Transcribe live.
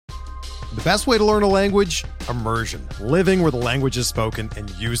The best way to learn a language? Immersion. Living where the language is spoken and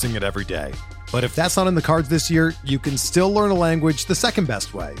using it every day. But if that's not in the cards this year, you can still learn a language the second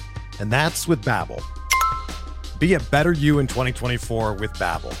best way, and that's with Babbel. Be a better you in 2024 with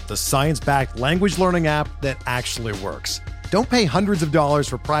Babbel, the science-backed language learning app that actually works. Don't pay hundreds of dollars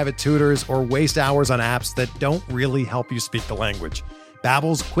for private tutors or waste hours on apps that don't really help you speak the language.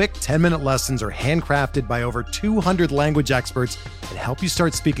 Babbel's quick 10-minute lessons are handcrafted by over 200 language experts and help you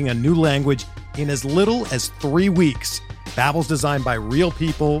start speaking a new language in as little as 3 weeks. Babbel's designed by real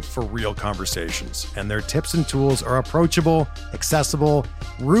people for real conversations, and their tips and tools are approachable, accessible,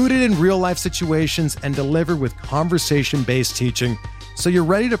 rooted in real-life situations, and delivered with conversation-based teaching, so you're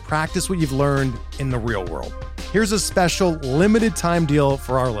ready to practice what you've learned in the real world. Here's a special limited-time deal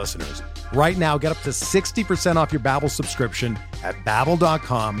for our listeners. Right now, get up to 60% off your Babbel subscription at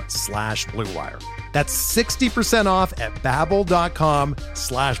babbel.com/Blue Wire. That's 60% off at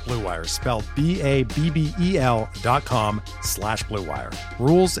babbel.com/Blue Wire, spelled BABBEL.com/Blue Wire.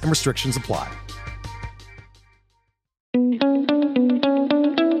 Rules and restrictions apply.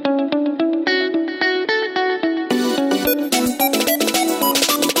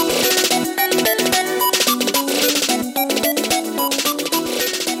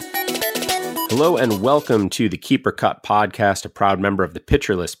 Hello and welcome to the Keeper Cut Podcast, a proud member of the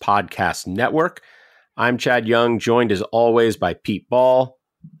Pitcher List Podcast Network. I'm Chad Young, joined as always by Pete Ball.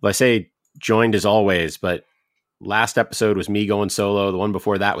 Well, I say joined as always, but last episode was me going solo. The one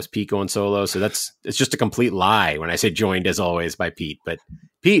before that was Pete going solo. So it's just a complete lie when I say joined as always by Pete. But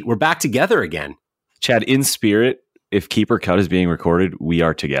Pete, we're back together again. Chad, in spirit, if Keeper Cut is being recorded, we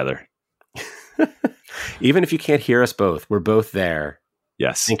are together. Even if you can't hear us both, we're both there.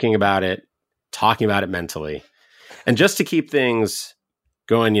 Yes. Thinking about it, talking about it mentally. And just to keep things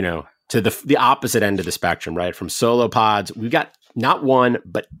going, to the opposite end of the spectrum, right? From solo pods, we've got not one,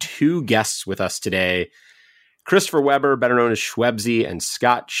 but two guests with us today. Christopher Weber, better known as Schwebzy, and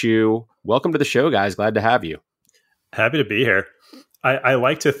Scott Chu. Welcome to the show, guys. Glad to have you. Happy to be here. I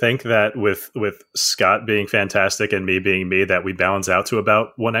like to think that with Scott being fantastic and me being me, that we balance out to about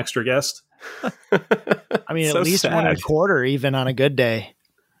one extra guest. I mean, at least 1.25 even on a good day.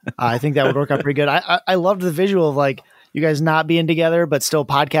 I think that would work out pretty good. I loved the visual of like you guys not being together, but still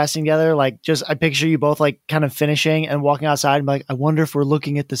podcasting together. Like I picture you both like kind of finishing and walking outside and be like, I wonder if we're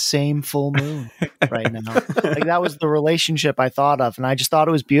looking at the same full moon right now. Like that was the relationship I thought of. And I just thought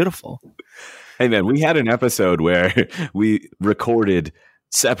it was beautiful. Hey man, we had an episode where we recorded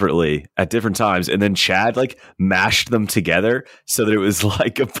separately at different times and then Chad like mashed them together so that it was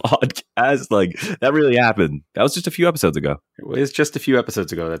like a podcast. Like that really happened. That was just a few episodes ago. It was just a few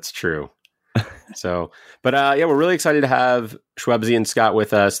episodes ago. That's true. But we're really excited to have Schwebzy and Scott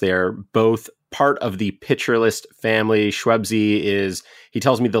with us. They are both part of the Pitcher List family. Schwebzy he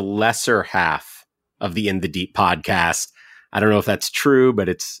tells me the lesser half of the In the Deep podcast. I don't know if that's true, but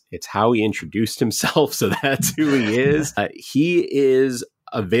it's how he introduced himself. So that's who he is. He is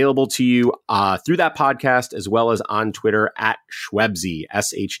available to you through that podcast, as well as on Twitter at Schwebzy,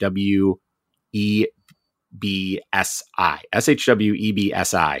 SHWEBSI.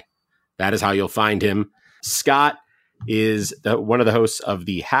 That is how you'll find him. Scott is one of the hosts of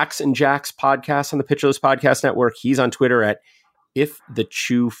the Hacks and Jacks podcast on the Pitcher List Podcast Network. He's on Twitter at If the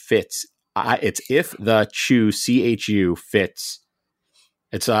Chew Fits. It's If the Chew, CHU Fits.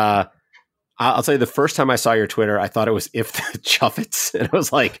 It's I'll tell you, the first time I saw your Twitter, I thought it was If the Chuffets. And I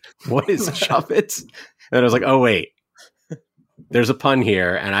was like, what is Chuffets? And I was like, oh, wait, there's a pun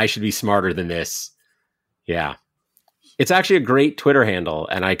here and I should be smarter than this. Yeah. It's actually a great Twitter handle.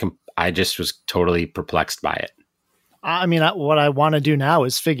 And I just was totally perplexed by it. I mean, what I want to do now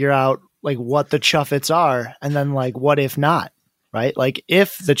is figure out like what the Chuffets are and then like, what if not, right? Like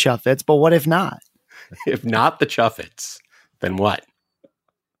if the Chuffets, but what if not? If not the Chuffets, then what?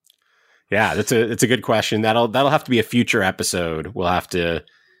 Yeah, that's a good question. That'll have to be a future episode. We'll have to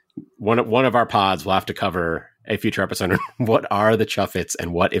one of our pods will have to cover a future episode. What are the Chuffets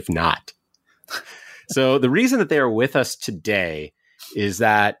and what if not? So the reason that they are with us today is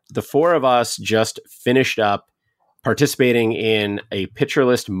that the four of us just finished up participating in a Pitcher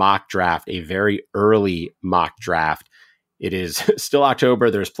List mock draft, a very early mock draft. It is still October.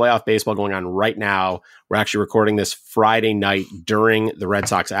 There's playoff baseball going on right now. We're actually recording this Friday night during the Red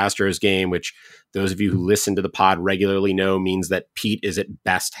Sox-Astros game, which those of you who listen to the pod regularly know means that Pete is at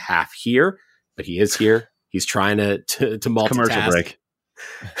best half here, but he is here. He's trying to multitask. Commercial break.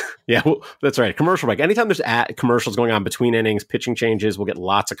 Yeah, well, that's right. Commercial break. Anytime there's commercials going on between innings, pitching changes, we'll get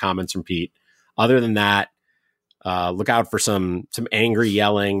lots of comments from Pete. Other than that, look out for some angry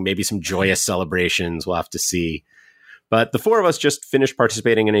yelling, maybe some joyous celebrations. We'll have to see. But the four of us just finished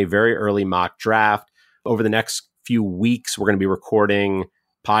participating in a very early mock draft. Over the next few weeks, we're going to be recording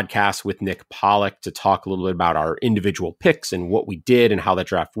podcasts with Nick Pollock to talk a little bit about our individual picks and what we did and how that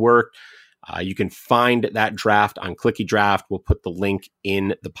draft worked. You can find that draft on Clicky Draft. We'll put the link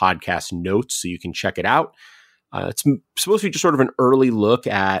in the podcast notes so you can check it out. It's supposed to be just sort of an early look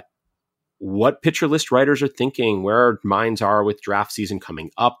at what pitcher list writers are thinking, where our minds are with draft season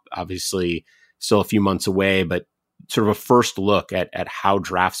coming up. Obviously, still a few months away, but sort of a first look at how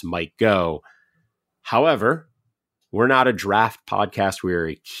drafts might go. However, we're not a draft podcast. We're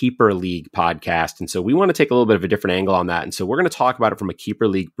a keeper league podcast. And so we want to take a little bit of a different angle on that. And so we're going to talk about it from a keeper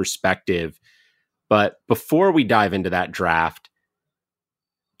league perspective. But before we dive into that draft,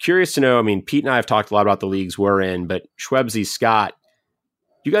 curious to know, I mean, Pete and I have talked a lot about the leagues we're in, but Schwebzy, Scott,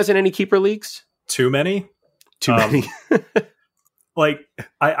 you guys in any keeper leagues? Too many? Too many. Like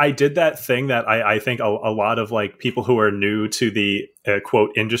I did that thing that I think a lot of like people who are new to the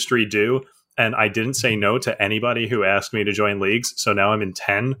quote industry do. And I didn't say no to anybody who asked me to join leagues. So now I'm in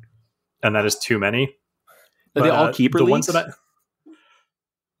 10 and that is too many. Are they all keeper leagues? Ones that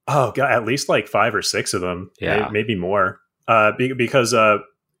God, at least like 5 or 6 of them. Yeah. Maybe more. Because in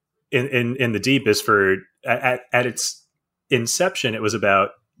the deep is for at its inception, it was about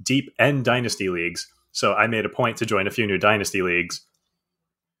deep and dynasty leagues. So I made a point to join a few new dynasty leagues.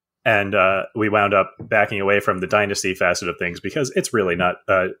 And we wound up backing away from the dynasty facet of things because it's really not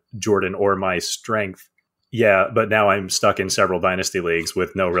Jordan or my strength. Yeah, but now I'm stuck in several dynasty leagues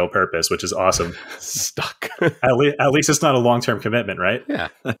with no real purpose, which is awesome. Stuck. At least it's not a long-term commitment, right? Yeah.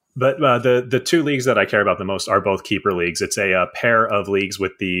 But the 2 leagues that I care about the most are both keeper leagues. It's a pair of leagues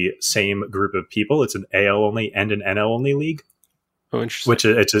with the same group of people. It's an AL only and an NL only league. Oh, interesting. Which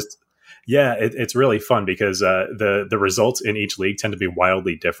it's just... Yeah, it's really fun because the results in each league tend to be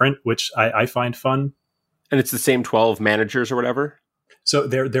wildly different, which I find fun. And it's the same 12 managers or whatever? So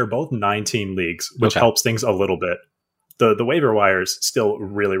they're both 9-team leagues, which helps things a little bit. The waiver wire is still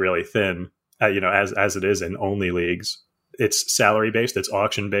really, really thin, as it is in only leagues. It's salary based, it's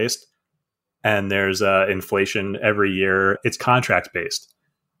auction based, and there's inflation every year. It's contract based.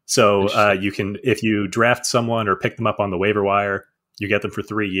 So you can, if you draft someone or pick them up on the waiver wire, you get them for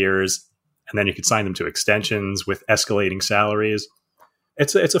 3 years. And then you could sign them to extensions with escalating salaries.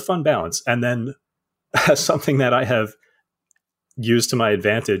 It's a fun balance. And then something that I have used to my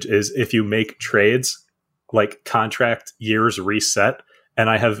advantage is if you make trades, like contract years reset. And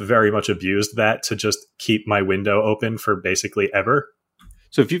I have very much abused that to just keep my window open for basically ever.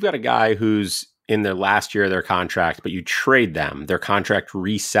 So if you've got a guy who's in their last year of their contract, but you trade them, their contract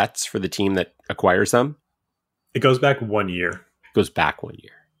resets for the team that acquires them? It goes back 1 year. It goes back 1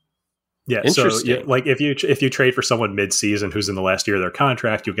 year. Yeah, so like if you trade for someone mid-season who's in the last year of their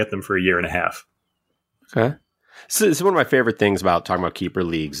contract, you'll get them for 1.5 years. Okay. So one of my favorite things about talking about keeper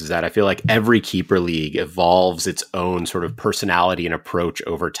leagues is that I feel like every keeper league evolves its own sort of personality and approach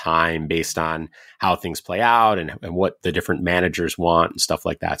over time based on how things play out and what the different managers want and stuff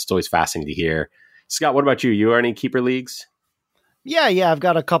like that. It's always fascinating to hear. Scott, what about you? You are any keeper leagues? Yeah. I've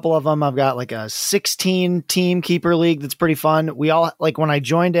got a couple of them. I've got like a 16-team keeper league that's pretty fun. We all, like when I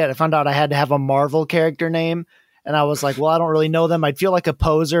joined it, I found out I had to have a Marvel character name. And I was like, well, I don't really know them. I'd feel like a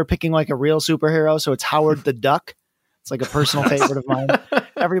poser picking like a real superhero. So it's Howard the Duck. It's like a personal favorite of mine.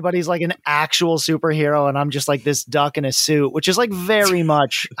 Everybody's like an actual superhero. And I'm just like this duck in a suit, which is like very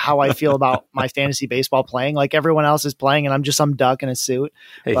much how I feel about my fantasy baseball playing. Like everyone else is playing and I'm just some duck in a suit.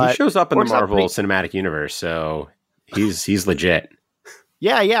 Hey, he shows up in the Marvel Cinematic Universe. So he's legit.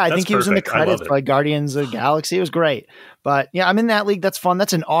 Yeah. I That's think he was in the perfect. credits for like Guardians of the Galaxy. It was great. But yeah, I'm in that league. That's fun.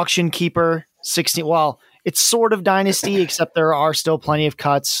 That's an auction keeper 16. Well, it's sort of dynasty, except there are still plenty of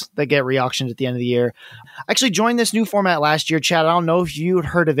cuts that get re-auctioned at the end of the year. I actually joined this new format last year, Chad. I don't know if you'd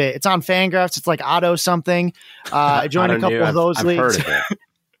heard of it. It's on Fangraphs. It's like Auto something. I joined a couple of those leagues. I've heard of it.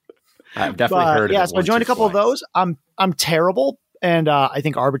 I've definitely heard of it. Yeah, so I joined a couple of those. I'm terrible. And I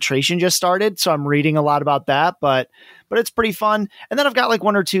think arbitration just started, so I'm reading a lot about that, but it's pretty fun. And then I've got like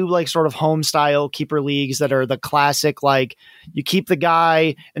 1 or 2 like sort of home style keeper leagues that are the classic, like you keep the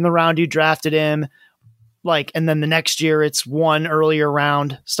guy in the round you drafted him, like, and then the next year it's one earlier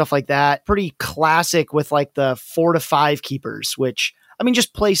round, stuff like that. Pretty classic with like the 4 to 5 keepers, which I mean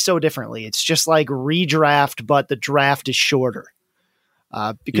just play so differently. It's just like redraft, but the draft is shorter.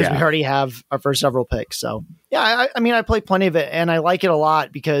 Because we already have our first several picks. So yeah, I mean, I play plenty of it and I like it a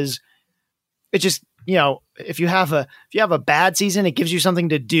lot because it just, if you have a bad season, it gives you something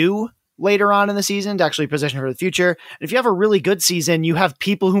to do later on in the season to actually position for the future. And if you have a really good season, you have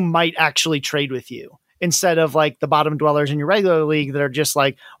people who might actually trade with you instead of like the bottom dwellers in your regular league that are just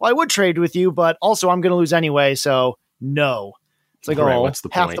like, well, I would trade with you, but also I'm going to lose anyway. So No. It's like, what's the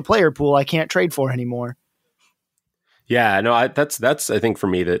half point? the player pool I can't trade for anymore. Yeah, no, that's I think for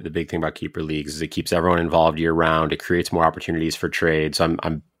me the big thing about keeper leagues is it keeps everyone involved year round. It creates more opportunities for trade. So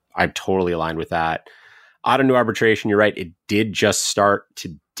I'm totally aligned with that. Auto new arbitration, you're right. It did just start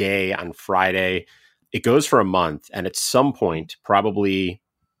today on Friday. It goes for a month, and at some point, probably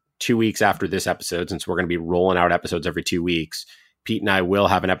 2 weeks after this episode, since we're going to be rolling out episodes every 2 weeks, Pete and I will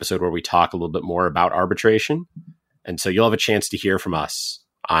have an episode where we talk a little bit more about arbitration. And so you'll have a chance to hear from us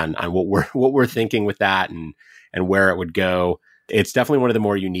on what we're thinking with that and where it would go. It's definitely one of the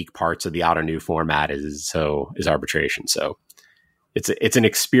more unique parts of the auto new format is arbitration. So it's an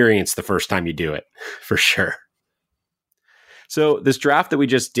experience the first time you do it, for sure. So this draft that we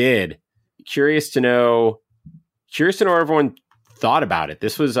just did, curious to know what everyone thought about it.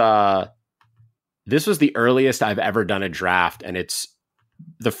 This was the earliest I've ever done a draft, and it's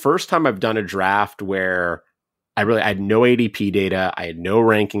the first time I've done a draft where I had no ADP data. I had no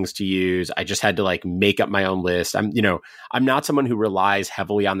rankings to use. I just had to make up my own list. I'm not someone who relies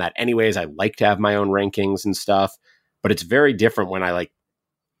heavily on that anyways. I like to have my own rankings and stuff, but it's very different when I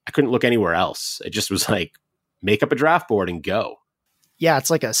couldn't look anywhere else. It just was make up a draft board and go. Yeah,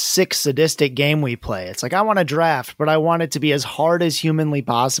 it's like a sick, sadistic game we play. It's like, I want to draft, but I want it to be as hard as humanly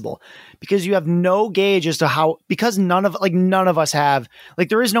possible because you have no gauge as to how, because none of us have,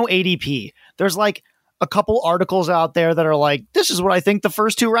 there is no ADP. There's a couple articles out there that are this is what I think the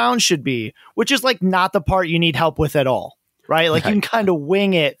first 2 rounds should be, which is not the part you need help with at all. Right. You can kind of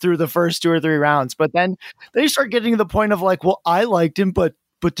wing it through the first 2 or 3 rounds, but then they start getting to the point of well, I liked him, but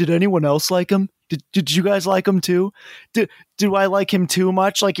did anyone else like him? Did you guys like him too? Do I like him too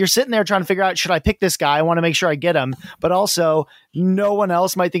much? You're sitting there trying to figure out, should I pick this guy? I want to make sure I get him, but also no one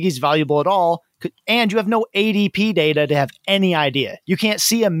else might think he's valuable at all. And you have no ADP data to have any idea. You can't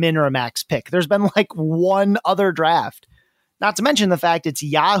see a min or a max pick. There's been one other draft. Not to mention the fact it's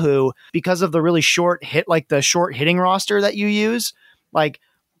Yahoo, because of the really short hit, the short hitting roster that you use.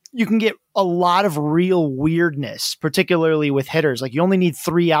 You can get a lot of real weirdness, particularly with hitters. You only need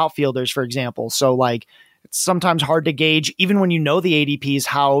 3 outfielders, for example. So it's sometimes hard to gauge, even when you know the ADPs,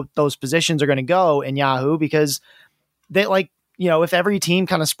 how those positions are going to go in Yahoo, because they if every team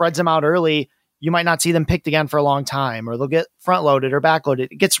kind of spreads them out early, you might not see them picked again for a long time, or they'll get front loaded or back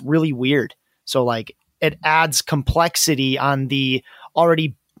loaded. It gets really weird. So it adds complexity on the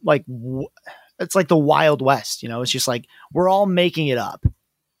already it's the Wild West, it's just we're all making it up.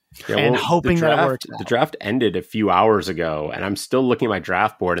 Yeah, and hoping that it works out. The draft ended a few hours ago, and I'm still looking at my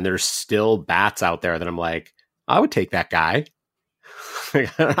draft board, and there's still bats out there that I'm I would take that guy.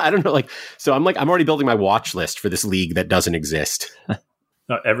 I don't know. So I'm already building my watch list for this league that doesn't exist.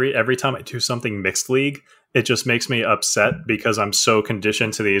 No, every time I do something mixed league, it just makes me upset because I'm so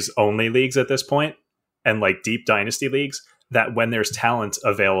conditioned to these only leagues at this point and deep dynasty leagues, that when there's talent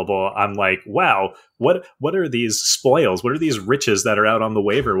available, I'm wow, what are these spoils? What are these riches that are out on the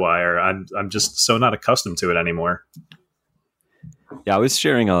waiver wire? I'm just so not accustomed to it anymore. Yeah, I was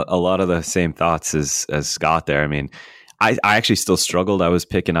sharing a lot of the same thoughts as Scott there. I mean, I actually still struggled. I was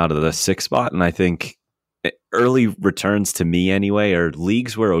picking out of the 6th spot, and I think early returns to me anyway are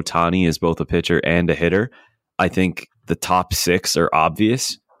leagues where Ohtani is both a pitcher and a hitter. I think the top 6 are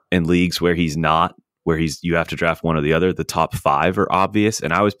obvious. In leagues where he's not, you have to draft one or the other, the top 5 are obvious.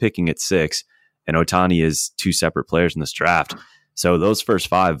 And I was picking at 6, and Ohtani is 2 separate players in this draft. So those first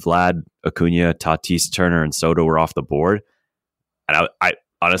 5, Vlad, Acuna, Tatis, Turner, and Soto were off the board. And I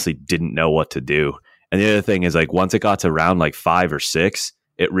honestly didn't know what to do. And the other thing is once it got to round 5 or 6,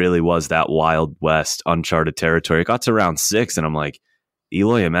 it really was that Wild West, uncharted territory. It got to round 6, and I'm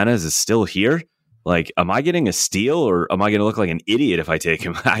Eloy Jimenez is still here? Am I getting a steal, or am I going to look like an idiot if I take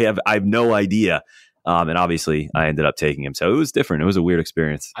him? I have no idea. And obviously, I ended up taking him. So it was different. It was a weird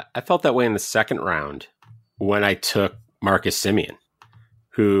experience. I felt that way in the 2nd round when I took Marcus Semien,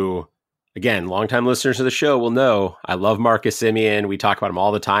 who, again, longtime listeners of the show will know I love Marcus Semien. We talk about him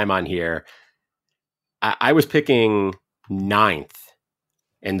all the time on here. I was picking 9th.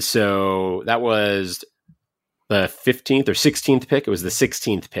 And so that was the 15th or 16th pick. It was the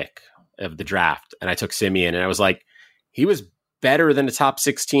 16th pick of the draft. And I took Semien, and I was he was better than a top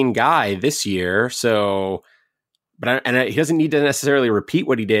 16 guy this year. So, he doesn't need to necessarily repeat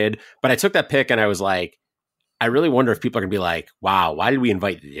what he did, but I took that pick, and I was I really wonder if people are going to be wow, why did we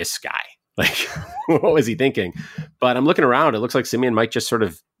invite this guy? What was he thinking? But I'm looking around. It looks like Semien might just sort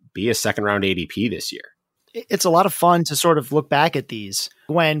of be a 2nd round ADP this year. It's a lot of fun to sort of look back at these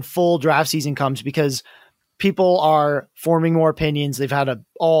when full draft season comes, because people are forming more opinions. They've had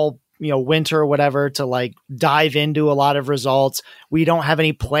winter or whatever to dive into a lot of results. We don't have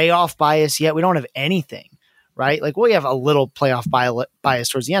any playoff bias yet. We don't have anything, right? Like, well, you have a little playoff bias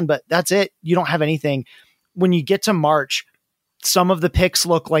towards the end, but that's it. You don't have anything. When you get to March, some of the picks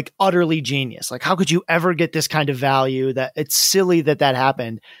look like utterly genius. Like, how could you ever get this kind of value? That it's silly that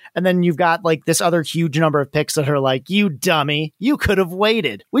happened. And then you've got like this other huge number of picks that are like, you dummy, you could have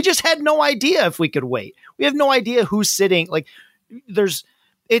waited. We just had no idea if we could wait. We have no idea who's sitting. Like,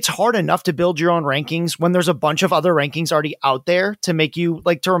 it's hard enough to build your own rankings when there's a bunch of other rankings already out there to make you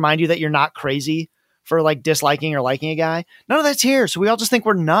like, to remind you that you're not crazy for like disliking or liking a guy. None of that's here. So we all just think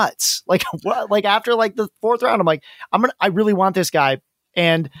we're nuts. Like, what, like after like the 4th round, I'm like, I really want this guy.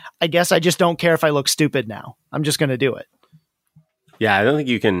 And I guess I just don't care if I look stupid now. I'm just going to do it. Yeah. I don't think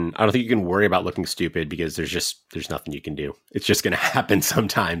you can worry about looking stupid because there's nothing you can do. It's just going to happen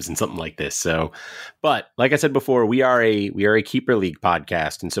sometimes in something like this. So, but like I said before, we are a Keeper League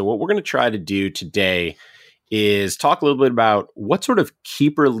podcast. And so what we're going to try to do today is talk a little bit about what sort of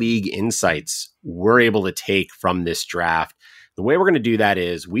Keeper League insights we're able to take from this draft. The way we're going to do that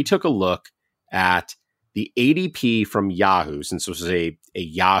is we took a look at the ADP from Yahoo, since this was a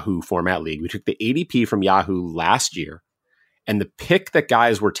Yahoo format league. We took the ADP from Yahoo last year and the pick that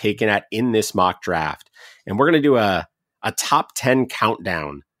guys were taken at in this mock draft. And we're going to do a top 10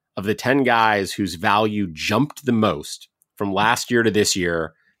 countdown of the 10 guys whose value jumped the most from last year to this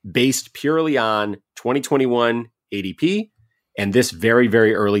year, based purely on 2021 ADP and this very,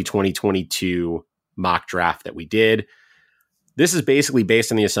 very early 2022 mock draft that we did. This is basically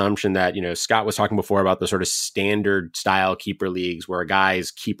based on the assumption that, Scott was talking before about the sort of standard style keeper leagues where a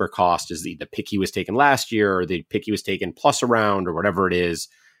guy's keeper cost is the pick he was taken last year or the pick he was taken plus a round or whatever it is.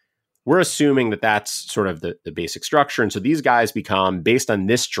 We're assuming that that's sort of the basic structure. And so these guys become, based on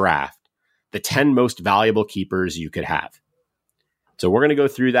this draft, the 10 most valuable keepers you could have. So we're going to go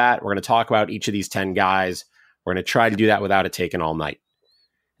through that. We're going to talk about each of these 10 guys. We're going to try to do that without it taking all night.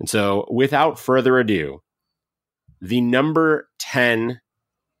 And so without further ado, the number 10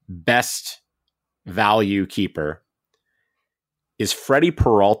 best value keeper is Freddie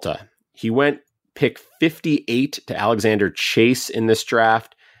Peralta. He went pick 58 to Alexander Chase in this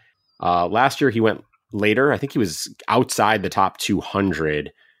draft. Last year, he went later. I think he was outside the top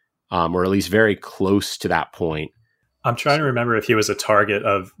 200, or at least very close to that point. I'm trying to remember if he was a target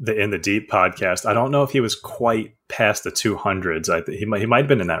of the In the Deep podcast. I don't know if he was quite past the 200s. He might have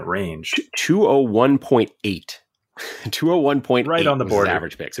been in that range. 201.8. 201.8 right on the board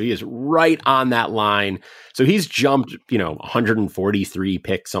average pick. So he is right on that line. So he's jumped, 143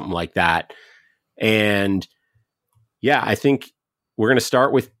 picks, something like that. And yeah, I think we're going to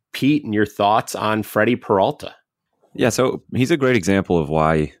start with Pete and your thoughts on Freddie Peralta. Yeah, so he's a great example of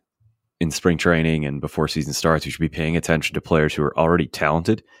why in spring training and before season starts, we should be paying attention to players who are already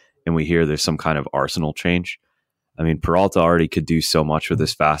talented. And we hear there's some kind of arsenal change. I mean, Peralta already could do so much with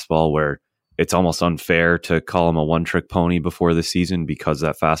his fastball where it's almost unfair to call him a one-trick pony before the season because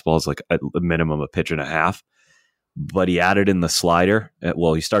that fastball is like at a minimum a pitch and a half. But he added in the slider.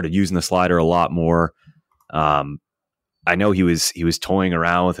 Well, he started using the slider a lot more. I know he was toying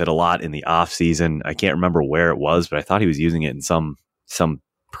around with it a lot in the off season. I can't remember where it was, but I thought he was using it in some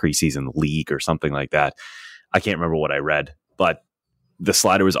preseason league or something like that. I can't remember what I read, but the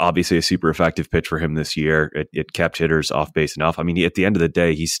slider was obviously a super effective pitch for him this year. It kept hitters off base enough. I mean, at the end of the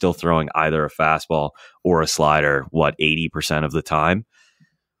day, he's still throwing either a fastball or a slider, 80% of the time,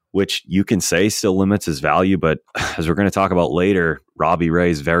 which you can say still limits his value. But as we're going to talk about later, Robbie Ray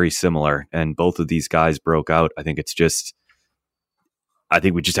is very similar, and both of these guys broke out. I think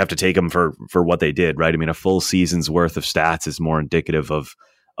we just have to take them for what they did, right? I mean, a full season's worth of stats is more indicative of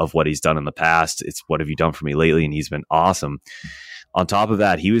what he's done in the past. It's what have you done for me lately? And he's been awesome. On top of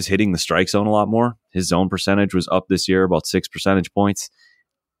that, he was hitting the strike zone a lot more. His zone percentage was up this year about 6 percentage points.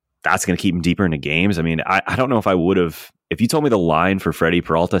 That's going to keep him deeper into games. I mean, I don't know if I would have, if you told me the line for Freddie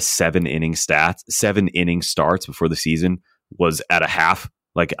Peralta, 7 inning starts before the season was at a half.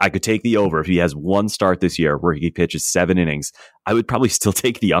 Like, I could take the over. If he has one start this year where he pitches 7 innings, I would probably still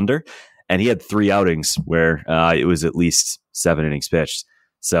take the under. And he had 3 outings where it was at least 7 innings pitched.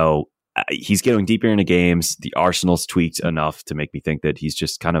 So he's getting deeper into games. The arsenal's tweaked enough to make me think that he's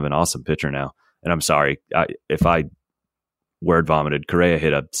just kind of an awesome pitcher now. And I'm sorry if I word vomited. Correa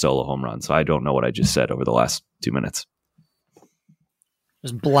hit a solo home run, so I don't know what I just said over the last 2 minutes.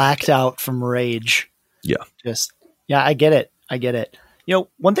 Just blacked out from rage. Yeah. I get it.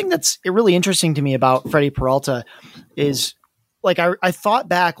 One thing that's really interesting to me about Freddie Peralta is, like, I thought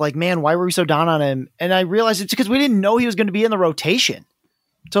back, like, man, why were we so down on him? And I realized it's because we didn't know he was going to be in the rotation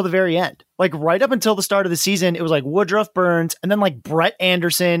until the very end. Like, right up until the start of the season, it was like Woodruff, Burns, and then like Brett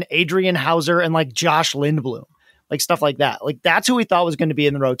Anderson, Adrian Hauser, and like Josh Lindblom. like stuff like that. Like that's who we thought was going to be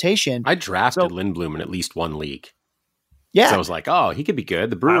in the rotation. I drafted Lindblom in at least one league. Yeah. So I was like, oh, he could be good.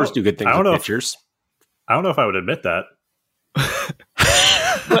 The Brewers do good things with pitchers. I don't know if I would admit that.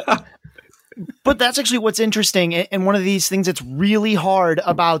 But that's actually what's interesting. And one of these things that's really hard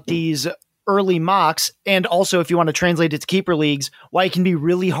about these early mocks, and also if you want to translate it to keeper leagues, why it can be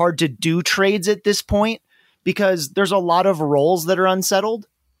really hard to do trades at this point, because there's a lot of roles that are unsettled,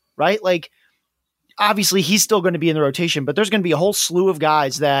 right? Like, obviously he's still going to be in the rotation, but there's going to be a whole slew of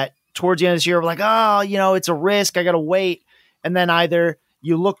guys that towards the end of this year are like, oh, it's a risk. I got to wait. And then either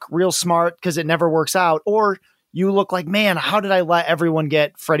you look real smart because it never works out, or you look like, man, how did I let everyone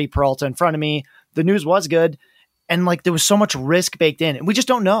get Freddie Peralta in front of me? The news was good. And like, there was so much risk baked in, and we just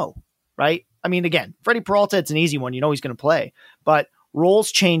don't know, right? I mean, again, Freddie Peralta, it's an easy one. He's going to play, but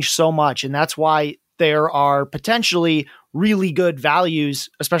roles change so much. And that's why there are potentially really good values,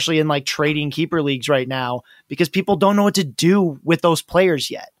 especially in like trading keeper leagues right now, because people don't know what to do with those players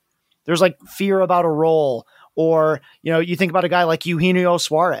yet. There's like fear about a role, or, you think about a guy like Eugenio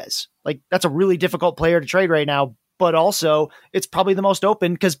Suarez. Like, that's a really difficult player to trade right now, but also it's probably the most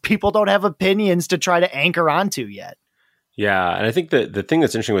open because people don't have opinions to try to anchor onto yet. Yeah, and I think the thing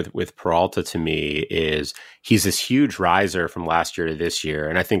that's interesting with Peralta to me is he's this huge riser from last year to this year,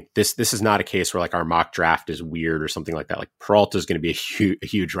 and I think this is not a case where like our mock draft is weird or something like that. Like, Peralta is going to be a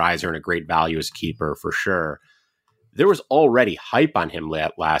huge riser and a great value as a keeper for sure. There was already hype on him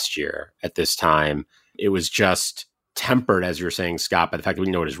last year at this time. It was just tempered, as you were saying, Scott, by the fact that we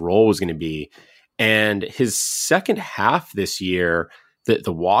didn't know what his role was going to be. And his second half this year,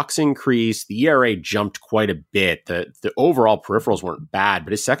 the walks increased, the ERA jumped quite a bit. The overall peripherals weren't bad,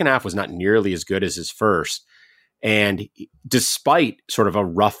 but his second half was not nearly as good as his first. And despite sort of a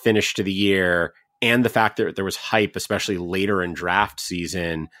rough finish to the year and the fact that there was hype, especially later in draft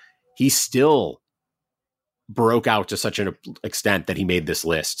season, he still broke out to such an extent that he made this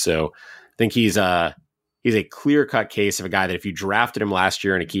list. So I think he's a clear-cut case of a guy that if you drafted him last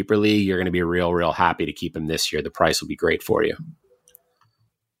year in a keeper league, you're going to be real happy to keep him this year. The price will be great for you.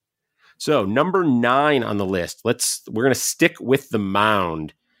 So number 9 on the list, we're going to stick with the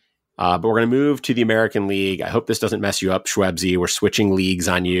mound, but we're going to move to the American League. I hope this doesn't mess you up, Schwebzy. We're switching leagues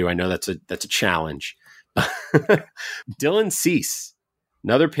on you. I know that's a challenge. Dylan Cease,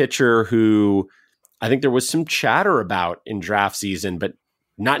 another pitcher who I think there was some chatter about in draft season, but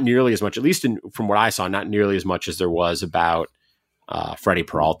not nearly as much, at least from what I saw, not nearly as much as there was about Freddie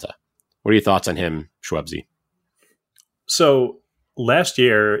Peralta. What are your thoughts on him, Schwebzy? So last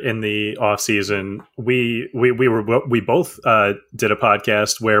year in the off season, we both did a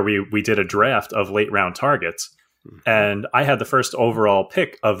podcast where we did a draft of late round targets, and I had the first overall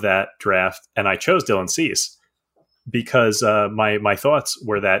pick of that draft, and I chose Dylan Cease because my thoughts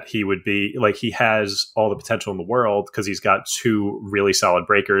were that he would be like, he has all the potential in the world because he's got 2 really solid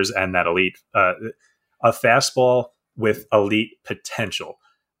breakers and that elite a fastball with elite potential.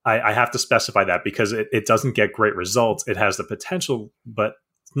 I have to specify that because it doesn't get great results. It has the potential, but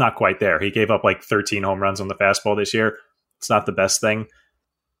it's not quite there. He gave up like 13 home runs on the fastball this year. It's not the best thing.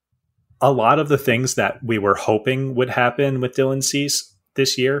 A lot of the things that we were hoping would happen with Dylan Cease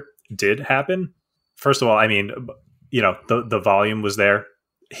this year did happen. First of all, I mean, the volume was there.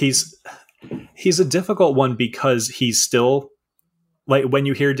 He's a difficult one because he's still, like, when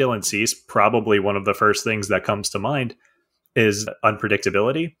you hear Dylan Cease, probably one of the first things that comes to mind is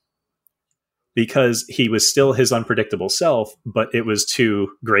unpredictability, because he was still his unpredictable self, but it was to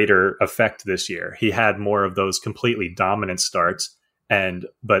greater effect this year. He had more of those completely dominant starts,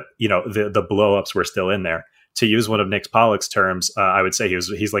 but the blow-ups were still in there. To use one of Nick Pollock's terms, I would say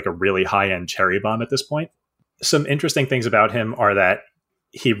he's like a really high-end cherry bomb at this point. Some interesting things about him are that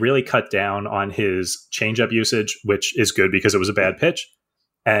he really cut down on his changeup usage, which is good because it was a bad pitch,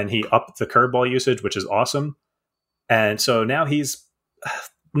 and he upped the curveball usage, which is awesome. And so now he's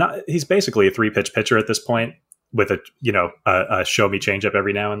basically a 3-pitch pitcher at this point with a show me changeup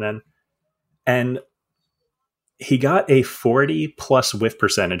every now and then. And he got a 40+ whiff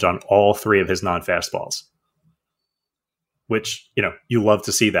percentage on all 3 of his non-fastballs, which, you love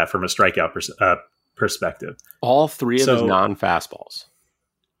to see that from a strikeout perspective. All 3 of his non-fastballs.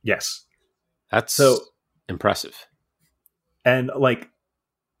 Yes. That's so impressive. And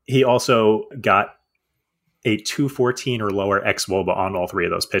he also got a 214 or lower xWOBA on all 3 of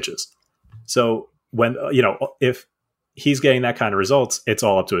those pitches. So when, if he's getting that kind of results, it's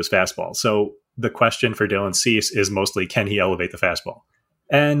all up to his fastball. So the question for Dylan Cease is mostly, can he elevate the fastball?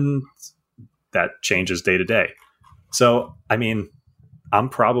 And that changes day to day. So, I mean, I'm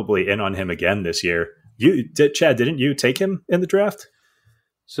probably in on him again this year. Chad, didn't you take him in the draft?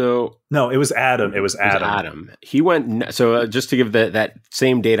 So no, it was Adam. It was Adam. He went. So just to give that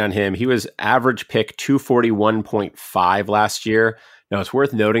same date on him, he was average pick 241.5 last year. Now it's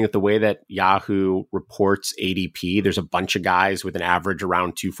worth noting that the way that Yahoo reports ADP, there's a bunch of guys with an average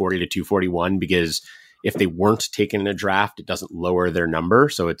around 240 to 241 because if they weren't taken in a draft, it doesn't lower their number.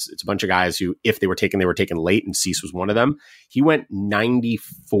 So it's a bunch of guys who, if they were taken late, and Cease was one of them. He went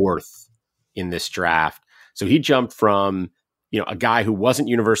 94th in this draft. So he jumped from a guy who wasn't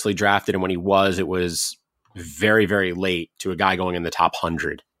universally drafted, and when he was, it was very, very late, to a guy going in the top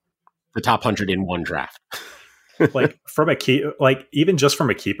 100 in one draft. Even just from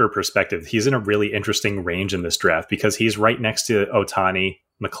a keeper perspective, he's in a really interesting range in this draft because he's right next to Ohtani,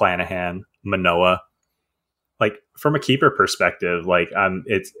 McClanahan, Manoah. Like, from a keeper perspective,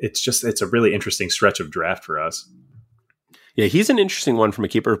 it's a really interesting stretch of draft for us. Yeah, he's an interesting one from a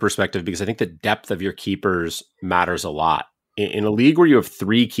keeper perspective because I think the depth of your keepers matters a lot. In a league where you have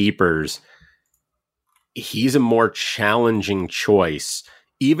 3 keepers, he's a more challenging choice,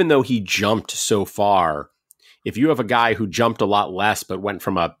 even though he jumped so far. If you have a guy who jumped a lot less but went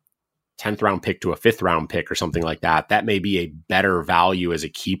from a 10th round pick to a 5th round pick or something like that, that may be a better value as a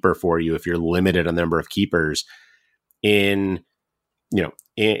keeper for you if you're limited on the number of keepers. In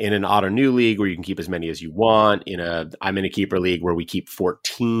an auto new league where you can keep as many as you want, I'm in a keeper league where we keep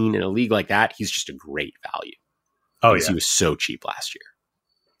 14. In a league like that, he's just a great value. Oh, yeah. He was so cheap last year.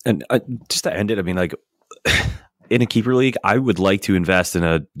 And just to end it, I mean, like, in a keeper league, I would like to invest in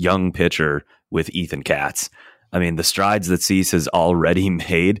a young pitcher with Ethan Katz. I mean, the strides that Cease has already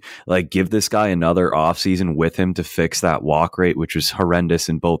made, like, give this guy another offseason with him to fix that walk rate, which was horrendous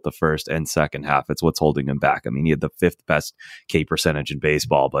in both the first and second half. It's what's holding him back. I mean, he had the 5th best K percentage in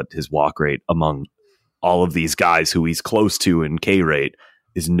baseball, but his walk rate among all of these guys who he's close to in K rate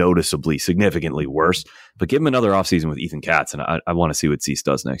is noticeably, significantly worse. But give him another offseason with Ethan Katz, and I want to see what Cease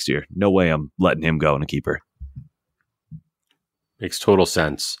does next year. No way I'm letting him go in a keeper. Makes total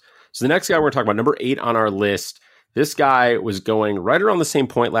sense. So the next guy we're talking about, number 8 on our list, this guy was going right around the same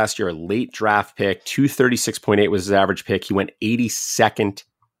point last year, a late draft pick, 236.8 was his average pick. He went 82nd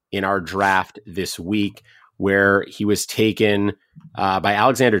in our draft this week, where he was taken by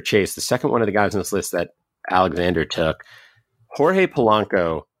Alexander Chase, the second one of the guys on this list that Alexander took. Jorge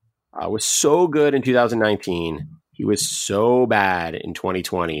Polanco was so good in 2019. He was so bad in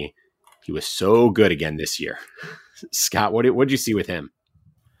 2020. He was so good again this year. Scott, what did you see with him?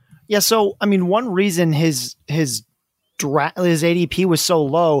 Yeah, so I mean, one reason his ADP was so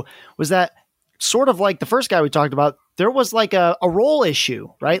low was that, sort of like the first guy we talked about, there was like a role issue,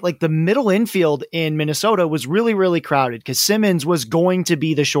 right? Like, the middle infield in Minnesota was really, really crowded because Simmons was going to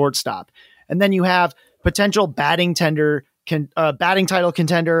be the shortstop, and then you have potential batting title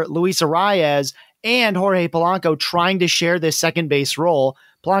contender Luis Arraez and Jorge Polanco trying to share this second base role.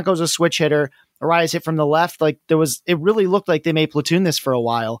 Polanco's a switch hitter. Arraez hit from the left. Like, it really looked like they may platoon this for a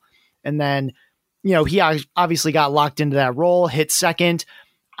while. And then, he obviously got locked into that role, hit second.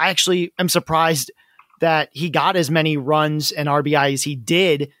 I actually am surprised that he got as many runs and RBI as he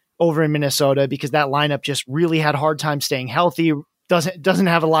did over in Minnesota, because that lineup just really had a hard time staying healthy. Doesn't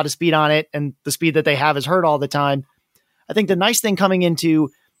have a lot of speed on it, and the speed that they have is hurt all the time. I think the nice thing coming into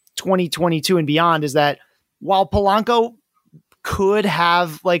 2022 and beyond is that while Polanco could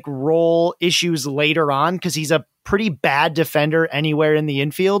have like role issues later on, because he's a pretty bad defender anywhere in the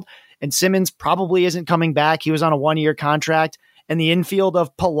infield, and Simmons probably isn't coming back. He was on a 1-year contract, and the infield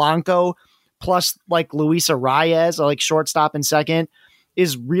of Polanco plus like Luis Arraez, like shortstop and second,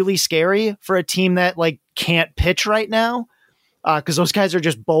 is really scary for a team that like can't pitch right now, because those guys are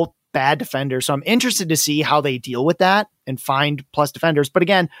just both bad defenders. So I'm interested to see how they deal with that and find plus defenders. But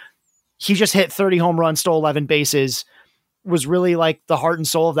again, he just hit 30 home runs, stole 11 bases, was really like the heart and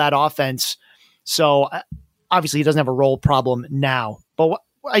soul of that offense. So obviously he doesn't have a role problem now, but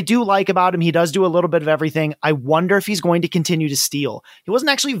what I do like about him, he does do a little bit of everything. I wonder if he's going to continue to steal. He wasn't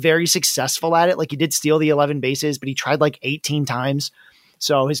actually very successful at it. Like, he did steal the 11 bases, but he tried like 18 times.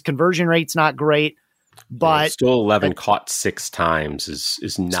 So his conversion rate's not great, but stole 11, caught 6 times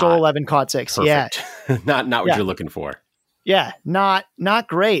is not stole 11, caught 6. Perfect. Yeah. not what you're looking for. Yeah. Not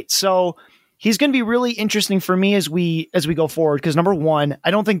great. So he's going to be really interesting for me as we go forward. Because number one, I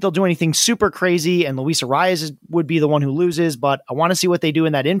don't think they'll do anything super crazy, and Luis Arraez would be the one who loses. But I want to see what they do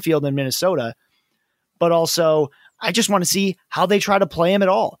in that infield in Minnesota. But also, I just want to see how they try to play him at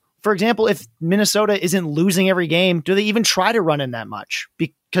all. For example, if Minnesota isn't losing every game, do they even try to run in that much?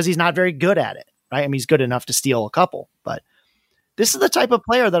 Because he's not very good at it, right? I mean, he's good enough to steal a couple, but this is the type of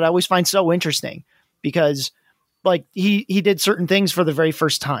player that I always find so interesting, because like he did certain things for the very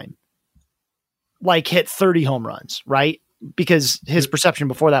first time. Like hit 30 home runs, right? because his perception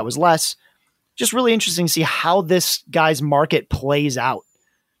before that was less. Just really interesting to see how this guy's market plays out,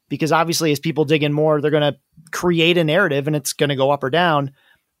 because obviously as people dig in more, they're going to create a narrative and it's going to go up or down.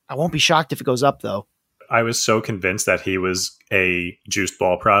 I won't be shocked if it goes up though. I was so convinced that he was a juiced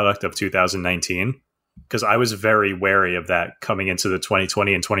ball product of 2019 because I was very wary of that coming into the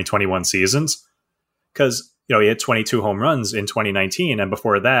 2020 and 2021 seasons. Because, you know, he had 22 home runs in 2019, and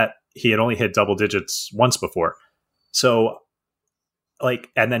before that, he had only hit double digits once before. So, like,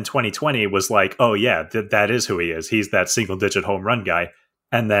 and then 2020 was like, oh yeah, that is who he is. He's that single digit home run guy.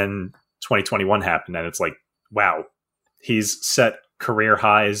 And then 2021 happened, and it's like, wow, he's set career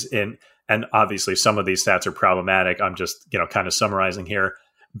highs in, and obviously some of these stats are problematic. I'm just, you know, kind of summarizing here.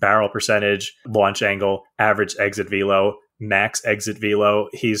 Barrel percentage, launch angle, average exit velo, max exit velo.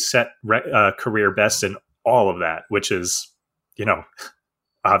 He's set career best in all of that, which is, you know,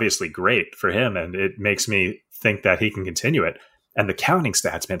 obviously great for him. And it makes me think that he can continue it. And the counting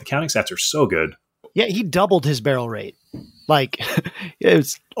stats, man, the counting stats are so good. Yeah, he doubled his barrel rate. Like, it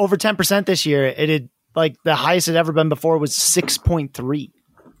was over 10% this year. It had, like, the highest it had ever been before was 6.3,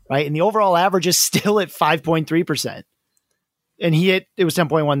 right? And the overall average is still at 5.3%. And it was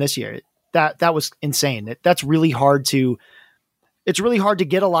 10.1 this year. That was insane. It's really hard to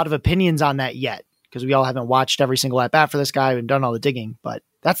get a lot of opinions on that yet, because we all haven't watched every single at bat for this guy and done all the digging. But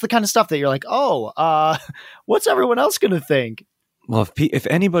that's the kind of stuff that you're like, what's everyone else going to think? Well, if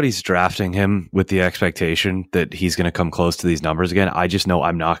anybody's drafting him with the expectation that he's going to come close to these numbers again, I just know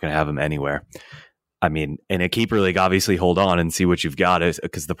I'm not going to have him anywhere. I mean, in a keeper league, obviously hold on and see what you've got,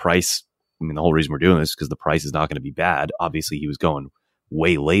 because the price, I mean, the whole reason we're doing this is because the price is not going to be bad. Obviously, he was going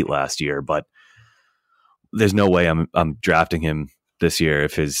way late last year, but there's no way I'm drafting him this year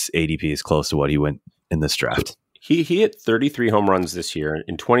if his ADP is close to what he went in this draft. He hit 33 home runs this year.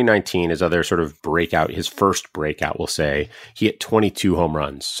 In 2019, his other sort of breakout, his first breakout, we'll say, he hit 22 home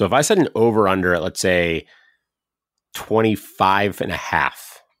runs. So if I set an over-under at, let's say, 25 and a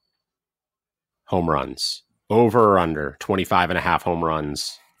half home runs, over or under 25 and a half home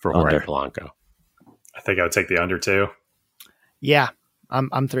runs for Jorge Polanco. I think I would take the under too. Yeah,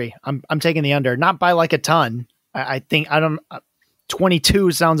 I'm 3. I'm taking the under, not by like a ton. I think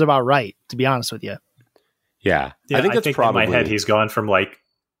 22 sounds about right, to be honest with you. Yeah, I think that's probably in my head. He's gone from like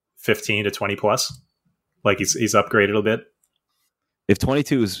 15 to 20 plus. Like he's upgraded a bit. If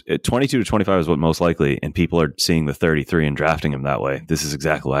 22 to 25 is what most likely, and people are seeing the 33 and drafting him that way, this is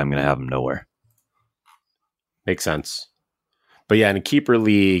exactly why I'm going to have him nowhere. Makes sense. But yeah, in a keeper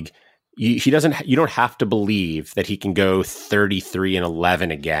league, you don't have to believe that he can go 33 and 11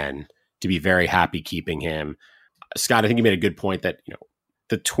 again to be very happy keeping him. Scott, I think you made a good point that, you know,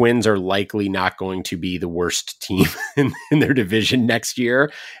 the Twins are likely not going to be the worst team in their division next year.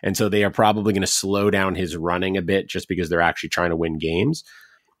 And so they are probably going to slow down his running a bit just because they're actually trying to win games.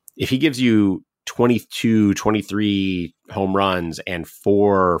 If he gives you 22, 23 home runs and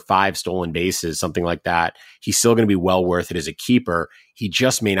 4 or 5 stolen bases, something like that, he's still going to be well worth it as a keeper. He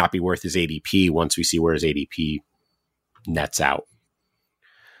just may not be worth his ADP once we see where his ADP nets out.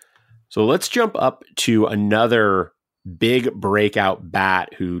 So let's jump up to another big breakout bat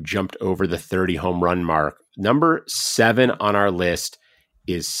who jumped over the 30 home run mark. Number 7 on our list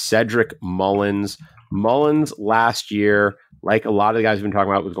is Cedric Mullins. Mullins last year, like a lot of the guys we've been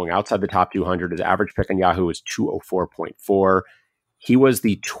talking about, was going outside the top 200. His average pick on Yahoo was 204.4. He was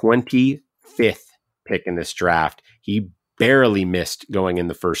the 25th pick in this draft. He barely missed going in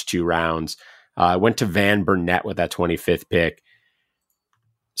the first 2 rounds. Went to Van Burnett with that 25th pick.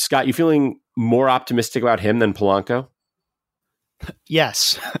 Scott, you feeling more optimistic about him than Polanco?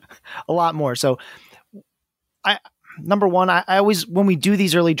 Yes, a lot more. So number one, I always, when we do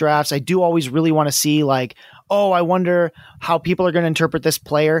these early drafts, I do always really want to see like, oh, I wonder how people are going to interpret this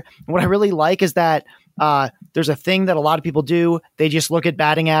player. And what I really like is that there's a thing that a lot of people do. They just look at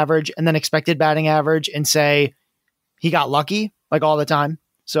batting average and then expected batting average and say he got lucky like all the time.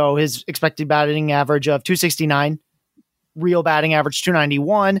 So his expected batting average of 269, real batting average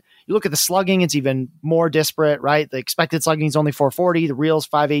 291. You look at the slugging, it's even more disparate, right? The expected slugging is only 440, the real's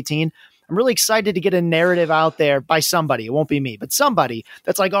 518. I'm really excited to get a narrative out there by somebody. It won't be me, but somebody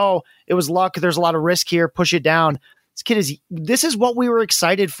that's like, oh, it was luck. There's a lot of risk here. Push it down. This is what we were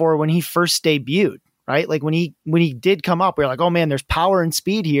excited for when he first debuted, right? Like when he did come up, we were like, oh man, there's power and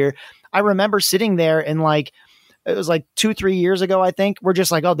speed here. I remember sitting there and like, it was like 2-3 years ago, I think. We're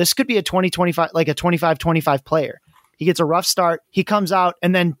just like, oh, this could be a 20-25, like a 25-25 player. He gets a rough start. He comes out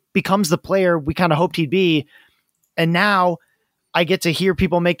and then becomes the player we kind of hoped he'd be. And now I get to hear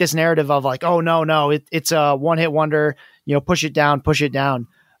people make this narrative of like, oh, no, it's a one-hit wonder, push it down.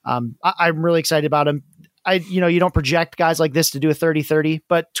 I'm really excited about him. you don't project guys like this to do a 30-30,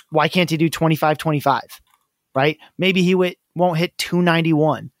 but why can't he do 25-25, right? Maybe he won't hit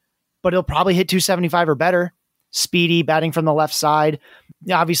 291, but he'll probably hit 275 or better. Speedy, batting from the left side.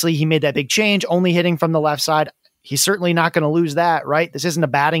 Obviously, he made that big change, only hitting from the left side. He's certainly not going to lose that, right? This isn't a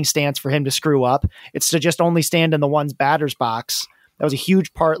batting stance for him to screw up. It's to just only stand in the one's batter's box. That was a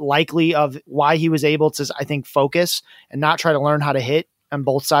huge part likely of why he was able to, I think, focus and not try to learn how to hit on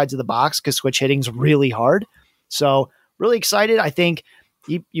both sides of the box, because switch hitting's really hard. So really excited. I think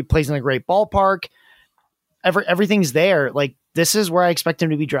he plays in a great ballpark. Everything's there. Like, this is where I expect him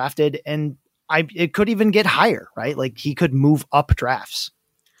to be drafted, and it could even get higher, right? Like, he could move up drafts.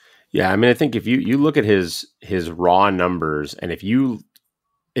 Yeah, I mean, I think if you look at his raw numbers, and if you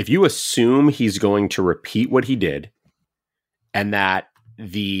assume he's going to repeat what he did, and that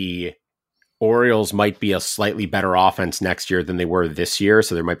the Orioles might be a slightly better offense next year than they were this year,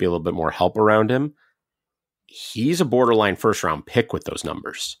 so there might be a little bit more help around him, he's a borderline first-round pick with those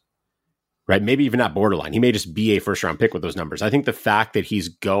numbers, right? Maybe even not borderline. He may just be a first-round pick with those numbers. I think the fact that he's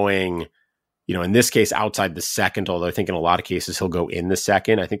going, in this case, outside the second, although I think in a lot of cases he'll go in the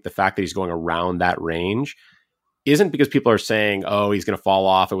second, I think the fact that he's going around that range isn't because people are saying, oh, he's going to fall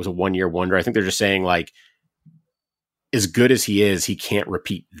off, it was a one-year wonder. I think they're just saying, like, as good as he is, he can't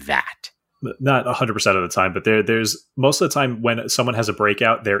repeat that. Not 100% of the time, but there's most of the time when someone has a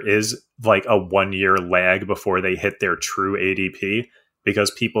breakout, there is like a 1 year lag before they hit their true ADP,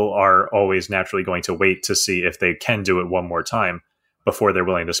 because people are always naturally going to wait to see if they can do it one more time before they're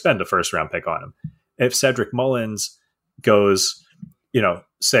willing to spend a first round pick on him. If Cedric Mullins goes,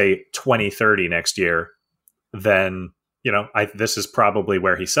 say 20-30 next year, then, this is probably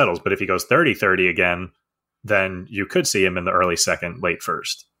where he settles. But if he goes 30-30 again, then you could see him in the early second, late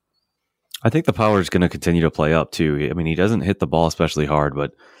first. I think the power is going to continue to play up too. I mean, he doesn't hit the ball especially hard,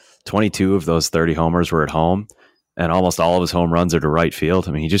 but 22 of those 30 homers were at home, and almost all of his home runs are to right field.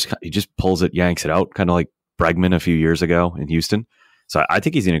 I mean, he just pulls it, yanks it out, kind of like Bregman a few years ago in Houston. So I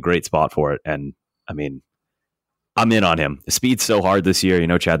think he's in a great spot for it. And I mean, I'm in on him. The speed's so hard this year.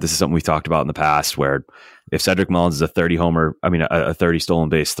 Chad, this is something we've talked about in the past, where if Cedric Mullins is a 30 stolen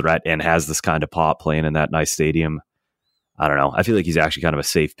base threat and has this kind of pop playing in that nice stadium, I don't know. I feel like he's actually kind of a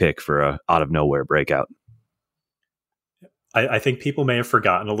safe pick for a out of nowhere breakout. I think people may have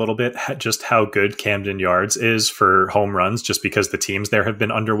forgotten a little bit just how good Camden Yards is for home runs, just because the teams there have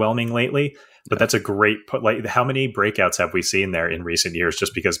been underwhelming lately. But that's a great put. Like, how many breakouts have we seen there in recent years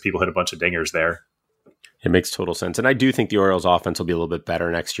just because people hit a bunch of dingers there? It makes total sense. And I do think the Orioles offense will be a little bit better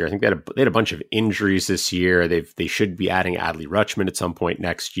next year. I think they had a bunch of injuries this year. They should be adding Adley Rutschman at some point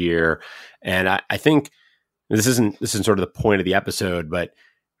next year. And I think this isn't sort of the point of the episode, but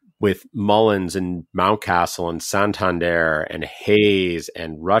with Mullins and Mountcastle and Santander and Hayes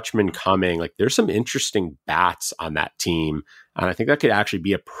and Rutschman coming, like, there's some interesting bats on that team. And I think that could actually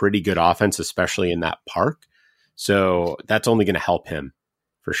be a pretty good offense, especially in that park. So that's only going to help him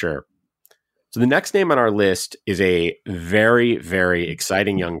for sure. So the next name on our list is a very, very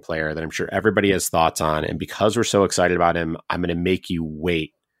exciting young player that I'm sure everybody has thoughts on. And because we're so excited about him, I'm going to make you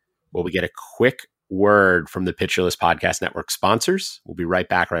wait while we get a quick word from the Pitcher List Podcast Network sponsors. We'll be right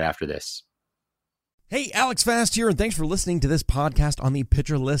back right after this. Hey, Alex Fast here, and thanks for listening to this podcast on the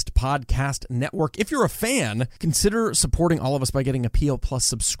Pitcher List Podcast Network. If you're a fan, consider supporting all of us by getting a PL Plus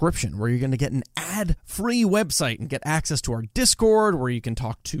subscription, where you're going to get an ad-free website and get access to our Discord, where you can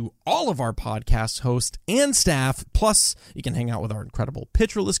talk to all of our podcast hosts and staff. Plus, you can hang out with our incredible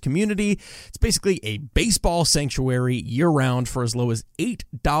Pitcher List community. It's basically a baseball sanctuary year-round for as low as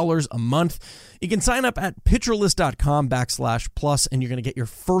 $8 a month. You can sign up at pitcherlist.com/plus, and you're going to get your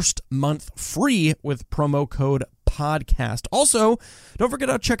first month free with promo code podcast. Also, don't forget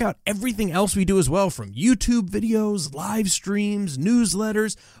to check out everything else we do as well, from YouTube videos, live streams,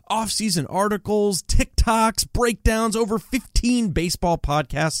 newsletters, off-season articles, TikToks, breakdowns, over 15 baseball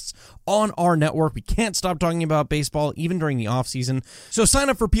podcasts on our network. We can't stop talking about baseball even during the off-season. So sign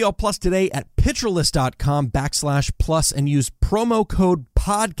up for PL Plus today at pitcherlist.com/plus and use promo code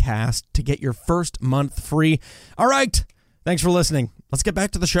podcast to get your first month free. All right. Thanks for listening. Let's get back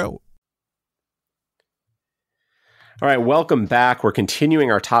to the show. All right, welcome back. We're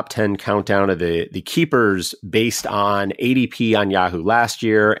continuing our top 10 countdown of the keepers based on ADP on Yahoo last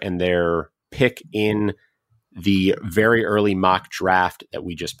year and their pick in the very early mock draft that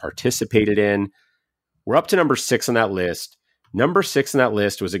we just participated in. We're up to number 6 on that list. Number 6 on that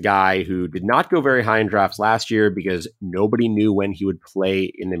list was a guy who did not go very high in drafts last year because nobody knew when he would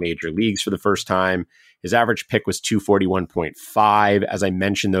play in the major leagues for the first time. His average pick was 241.5. As I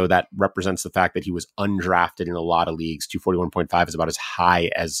mentioned, though, that represents the fact that he was undrafted in a lot of leagues. 241.5 is about as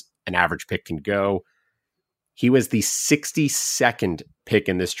high as an average pick can go. He was the 62nd pick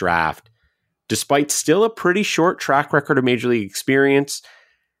in this draft, despite still a pretty short track record of Major League experience.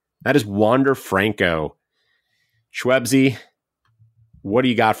 That is Wander Franco. Schwebzy, what do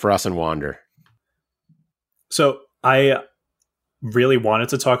you got for us on Wander? So I really wanted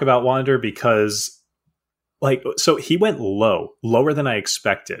to talk about Wander because, so he went lower than I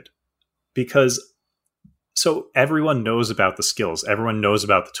expected, because so everyone knows about the skills. Everyone knows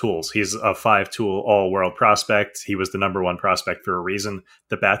about the tools. He's a 5-tool all-world prospect. He was the number 1 prospect for a reason.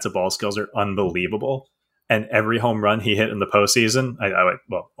 The bat-to-ball skills are unbelievable. And every home run he hit in the postseason,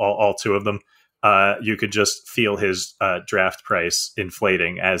 all 2 of them, you could just feel his draft price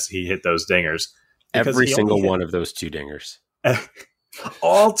inflating as he hit those dingers. Every single one of those 2 dingers.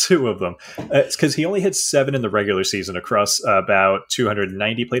 All 2 of them. It's because he only hit 7 in the regular season across about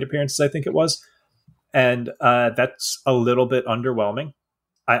 290 plate appearances, I think it was. And that's a little bit underwhelming.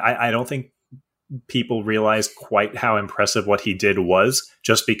 I don't think people realized quite how impressive what he did was,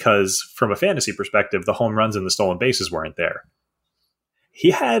 just because from a fantasy perspective, the home runs and the stolen bases weren't there.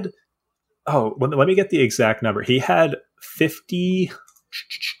 He had, let me get the exact number. He had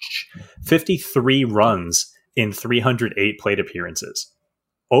 53 runs in 308 plate appearances.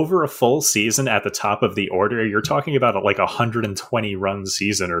 Over a full season at the top of the order, you're talking about like 120 run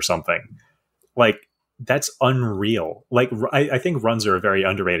season or something. Like, that's unreal. Like, I think runs are a very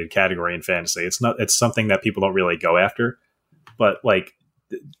underrated category in fantasy. It's something that people don't really go after, but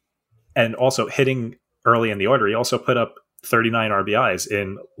and also hitting early in the order, he also put up 39 RBIs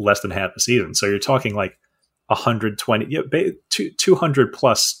in less than half a season. So you're talking like 120, 200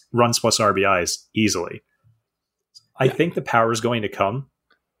 plus runs plus RBIs easily. I think the power is going to come.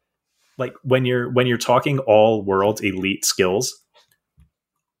 Like when you're talking all world elite skills,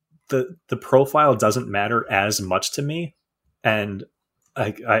 the profile doesn't matter as much to me. And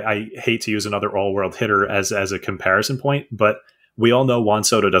I hate to use another all-world hitter as a comparison point, but we all know Juan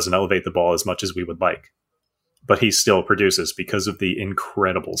Soto doesn't elevate the ball as much as we would like. But he still produces because of the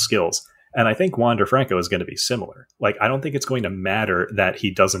incredible skills. And I think Wander Franco is going to be similar. Like, I don't think it's going to matter that he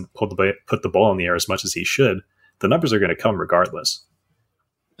doesn't put the ball in the air as much as he should. The numbers are going to come regardless.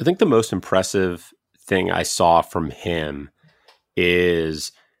 I think the most impressive thing I saw from him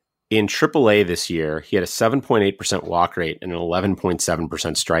is in AAA this year, he had a 7.8% walk rate and an 11.7%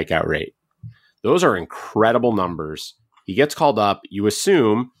 strikeout rate. Those are incredible numbers. He gets called up. You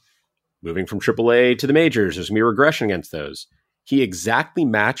assume, moving from AAA to the majors, there's going to be regression against those. He exactly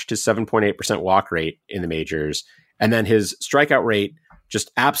matched his 7.8% walk rate in the majors, and then his strikeout rate just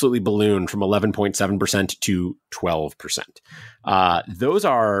absolutely ballooned from 11.7% to 12%. Those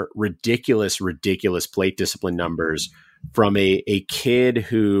are ridiculous plate discipline numbers from a kid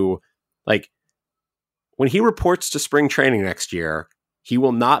who, like, when he reports to spring training next year, he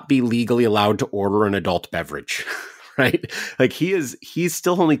will not be legally allowed to order an adult beverage, right? Like, he's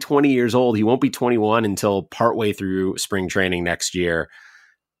still only 20 years old. He won't be 21 until partway through spring training next year.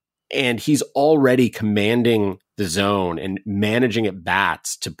 And he's already commanding the zone and managing at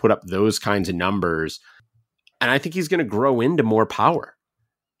bats to put up those kinds of numbers. And I think he's going to grow into more power.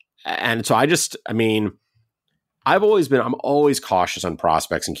 And so I'm always cautious on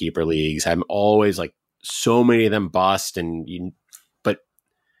prospects in keeper leagues. I'm always like, so many of them bust. But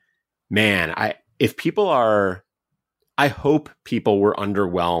man, I hope people were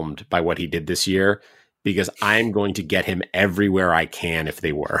underwhelmed by what he did this year, because I'm going to get him everywhere I can if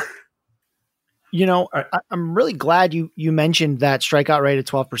they were. You know, I'm really glad you mentioned that strikeout rate at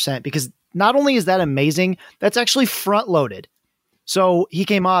 12%, because not only is that amazing, that's actually front loaded. So he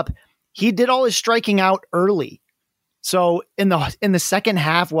came up, he did all his striking out early. So in the second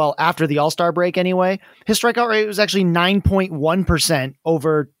half, well, after the All-Star break anyway, his strikeout rate was actually 9.1%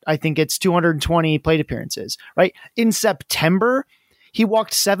 over, I think it's 220 plate appearances, right? In September, he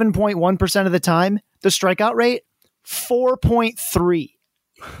walked 7.1% of the time. The strikeout rate, 4.3,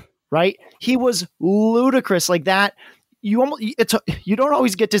 right? He was ludicrous like that. You don't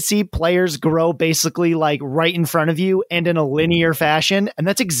always get to see players grow basically like right in front of you and in a linear fashion. And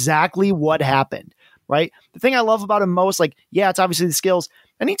that's exactly what happened. Right. The thing I love about him most, like, yeah, it's obviously the skills.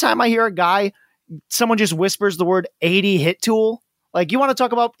 Anytime I hear someone just whispers the word 80 hit tool, like, you want to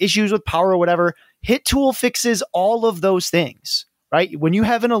talk about issues with power or whatever, hit tool fixes all of those things, right? When you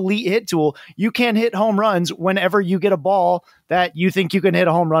have an elite hit tool, you can hit home runs whenever you get a ball that you think you can hit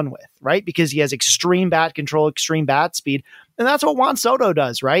a home run with, right? Because he has extreme bat control, extreme bat speed. And that's what Juan Soto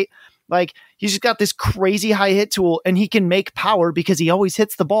does, right? Like, he's just got this crazy high hit tool, and he can make power because he always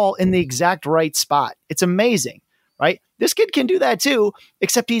hits the ball in the exact right spot. It's amazing, right? This kid can do that too,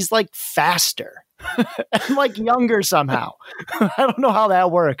 except he's like faster, and like younger somehow. I don't know how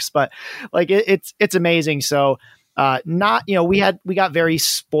that works, but like it's amazing. So we got very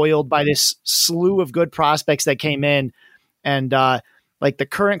spoiled by this slew of good prospects that came in, and like the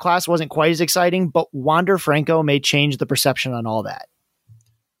current class wasn't quite as exciting, but Wander Franco may change the perception on all that.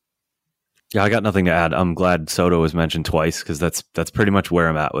 Yeah, I got nothing to add. I'm glad Soto was mentioned twice because that's pretty much where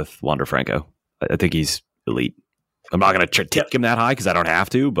I'm at with Wander Franco. I think he's elite. I'm not going to take him that high because I don't have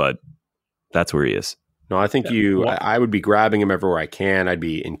to, but that's where he is. No, I think I would be grabbing him everywhere I can. I'd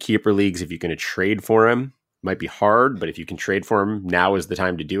be in keeper leagues if you're going to trade for him. Might be hard, but if you can trade for him, now is the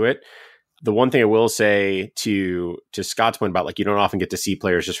time to do it. The one thing I will say to Scott's point about like you don't often get to see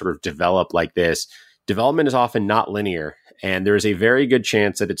players just sort of develop like this. Development is often not linear, and there is a very good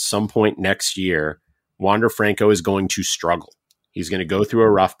chance that at some point next year, Wander Franco is going to struggle. He's going to go through a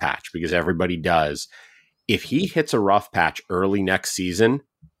rough patch because everybody does. If he hits a rough patch early next season,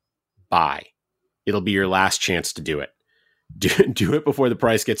 bye. It'll be your last chance to do it. Do it before the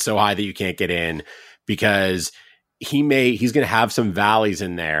price gets so high that you can't get in, because he's going to have some valleys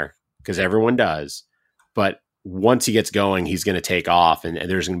in there because everyone does. But once he gets going, he's going to take off, and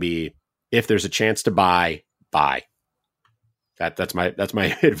there's going to be, if there's a chance to buy. That's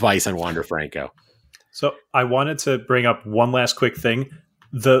my advice on Wander Franco. So I wanted to bring up one last quick thing.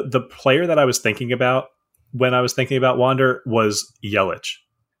 The player that I was thinking about when I was thinking about Wander was Yelich,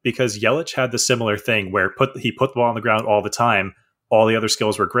 because Yelich had the similar thing where he put the ball on the ground all the time. All the other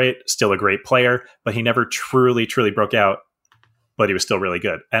skills were great, still a great player, but he never truly broke out, but he was still really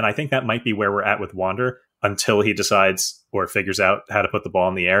good. And I think that might be where we're at with Wander until he decides or figures out how to put the ball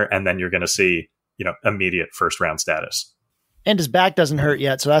in the air. And then you're going to see, immediate first round status. And his back doesn't hurt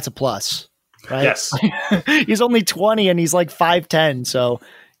yet. So that's a plus, right? Yes. He's only 20 and he's like 5'10". So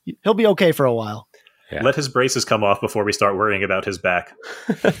he'll be okay for a while. Yeah. Let his braces come off before we start worrying about his back.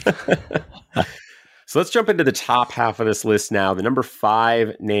 So let's jump into the top half of this list now. The number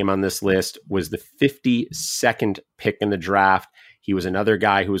 5 name on this list was the 52nd pick in the draft. He was another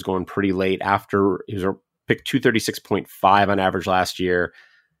guy who was going pretty late after he was picked 236.5 on average last year.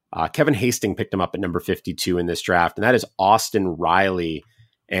 Kevin Hastings picked him up at number 52 in this draft, and that is Austin Riley.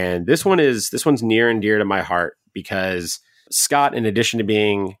 And this one's near and dear to my heart because Scott, in addition to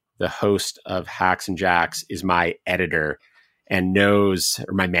being the host of Hacks and Jacks, is my editor and knows,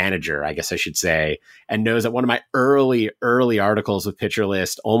 or my manager, I guess I should say, and knows that one of my early articles with Pitcher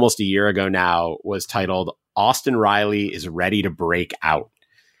List almost a year ago now was titled Austin Riley is Ready to Break Out.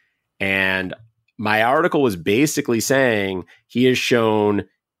 And my article was basically saying he has shown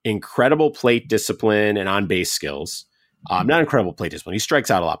incredible plate discipline and on-base skills. Not incredible plate discipline. He strikes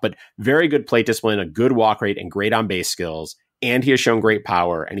out a lot, but very good plate discipline, a good walk rate, and great on-base skills. And he has shown great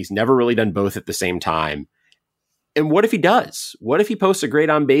power, and he's never really done both at the same time. And what if he does? What if he posts a great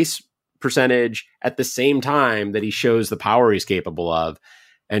on-base percentage at the same time that he shows the power he's capable of?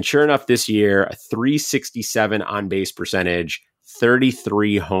 And sure enough, this year, a 367 on-base percentage,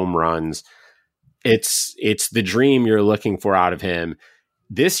 33 home runs. It's the dream you're looking for out of him.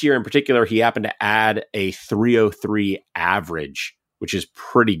 This year in particular, he happened to add a 303 average, which is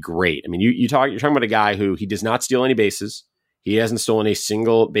pretty great. I mean, you're talking about a guy who he does not steal any bases. He hasn't stolen a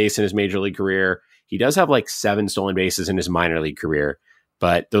single base in his major league career. He does have like 7 stolen bases in his minor league career,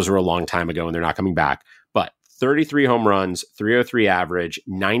 but those were a long time ago and they're not coming back. But 33 home runs, 303 average,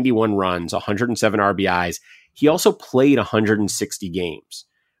 91 runs, 107 RBIs. He also played 160 games,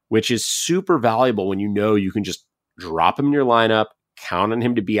 which is super valuable when you can just drop him in your lineup, count on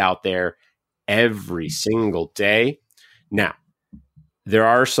him to be out there every single day. Now, there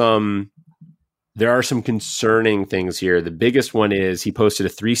are some concerning things here. The biggest one is he posted a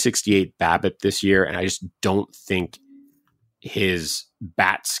 368 BABIP this year, and I just don't think his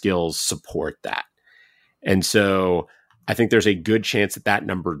bat skills support that. And so I think there's a good chance that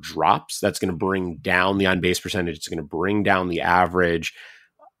number drops. That's going to bring down the on-base percentage. It's going to bring down the average.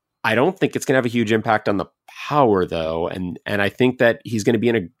 I don't think it's going to have a huge impact on the power, though. And I think that he's going to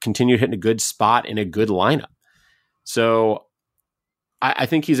be continue hitting a good spot in a good lineup. So I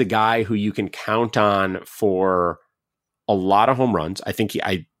think he's a guy who you can count on for a lot of home runs. I think he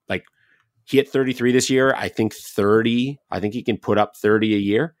hit 33 this year. I think he can put up 30 a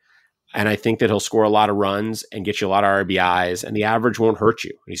year. And I think that he'll score a lot of runs and get you a lot of RBIs, and the average won't hurt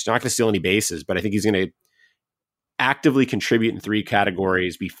you. He's not going to steal any bases, but I think he's going to actively contribute in 3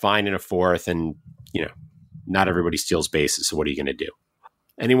 categories, be fine in a 4th, and not everybody steals bases. So what are you going to do?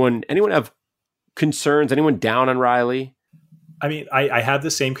 Anyone have concerns? Anyone down on Riley? I mean, I have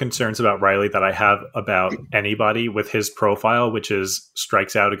the same concerns about Riley that I have about anybody with his profile, which is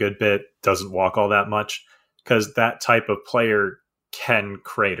strikes out a good bit, doesn't walk all that much, because that type of player can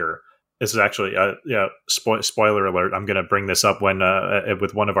crater. this is actually spoiler alert. I'm going to bring this up when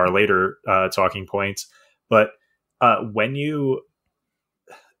with one of our later talking points. But when you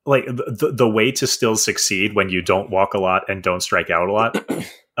like the way to still succeed when you don't walk a lot and don't strike out a lot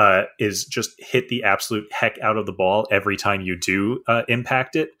is just hit the absolute heck out of the ball every time you do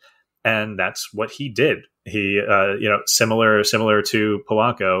impact it, and that's what he did. He similar to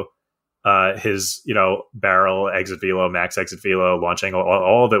Polanco. His barrel, exit velo, max exit velo, launch angle,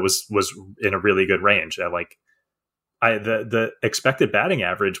 all of it was in a really good range. The expected batting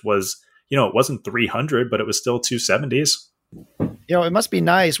average was, it wasn't 300, but it was still 270s. It must be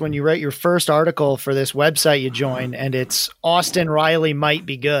nice when you write your first article for this website you join and it's Austin Riley might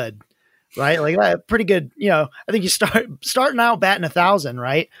be good, right? Like that, pretty good. I think you starting out batting 1,000,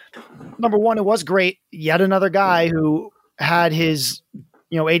 right? Number one, it was great. Yet another guy who had his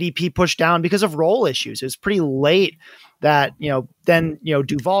ADP pushed down because of role issues. It was pretty late that, then,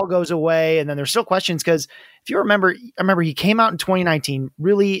 Duvall goes away and then there's still questions. Cause if you remember, I remember he came out in 2019,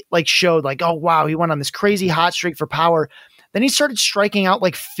 really showed oh, wow, he went on this crazy hot streak for power. Then he started striking out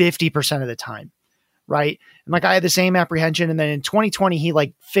 50% of the time. Right. And I had the same apprehension. And then in 2020, he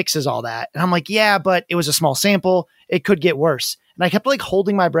fixes all that. And I'm yeah, but it was a small sample. It could get worse. And I kept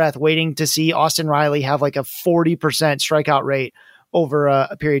holding my breath, waiting to see Austin Riley have a 40% strikeout rate over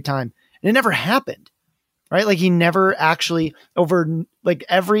a period of time. And it never happened, right? He never actually over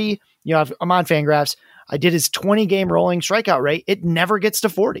every, I'm on Fangraphs. I did his 20 game rolling strikeout rate. It never gets to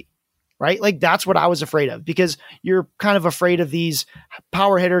 40, right? That's what I was afraid of, because you're kind of afraid of these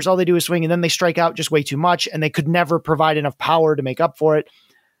power hitters. All they do is swing and then they strike out just way too much and they could never provide enough power to make up for it.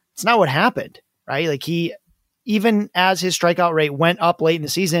 It's not what happened, right? He, even as his strikeout rate went up late in the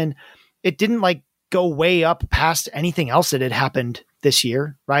season, it didn't go way up past anything else that had happened this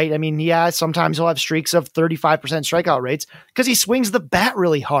year, right? I mean, sometimes he'll have streaks of 35% strikeout rates because he swings the bat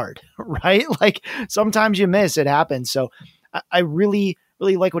really hard, right? Sometimes you miss, it happens. So I really,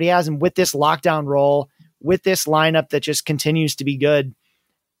 really like what he has. And with this lockdown role, with this lineup that just continues to be good,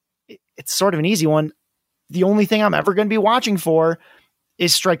 it's sort of an easy one. The only thing I'm ever going to be watching for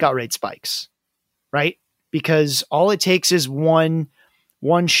is strikeout rate spikes, right? Because all it takes is one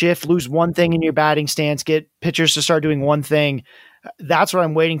shift, lose one thing in your batting stance, get pitchers to start doing one thing. That's what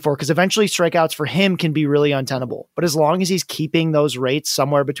I'm waiting for, because eventually strikeouts for him can be really untenable. But as long as he's keeping those rates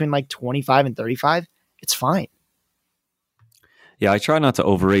somewhere between 25 and 35, it's fine. Yeah, I try not to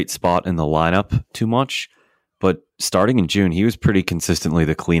overrate Spot in the lineup too much, but starting in June, he was pretty consistently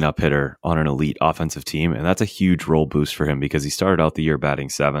the cleanup hitter on an elite offensive team, and that's a huge role boost for him because he started out the year batting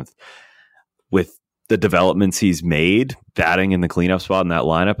 7th. With the developments he's made batting in the cleanup spot in that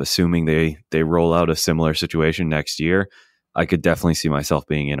lineup, assuming they roll out a similar situation next year, I could definitely see myself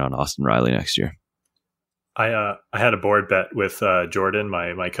being in on Austin Riley next year. I had a board bet with Jordan,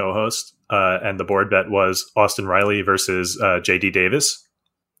 my co-host, and the board bet was Austin Riley versus JD Davis,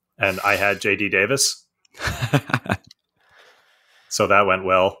 and I had JD Davis, so that went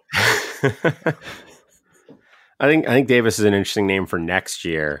well. I think Davis is an interesting name for next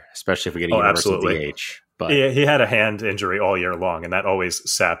year, especially if we get a universal DH. But he had a hand injury all year long, and that always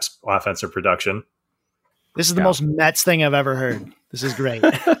saps offensive production. This is the most Mets thing I've ever heard. This is great.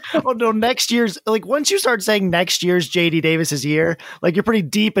 Oh no, next year's once you start saying next year's JD Davis's year, you're pretty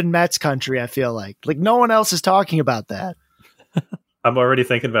deep in Mets country. I feel like no one else is talking about that. I'm already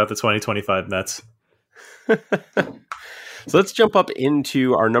thinking about the 2025 Mets. So let's jump up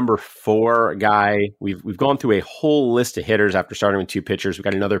into our number 4 guy. We've gone through a whole list of hitters after starting with 2 pitchers. We've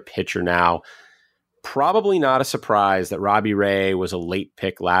got another pitcher now. Probably not a surprise that Robbie Ray was a late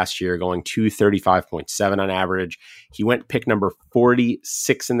pick last year, going 235.7 on average. He went pick number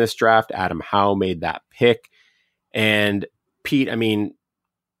 46 in this draft. Adam Howe made that pick. And Pete, I mean,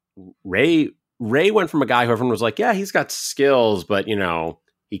 Ray went from a guy who everyone was yeah, he's got skills, but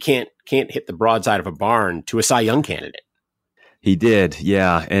he can't hit the broadside of a barn, to a Cy Young candidate. He did,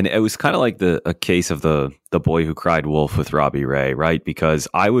 yeah. And it was kind of like a case of the boy who cried wolf with Robbie Ray, right? Because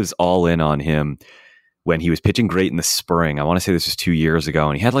I was all in on him when he was pitching great in the spring. I want to say this was 2 years ago,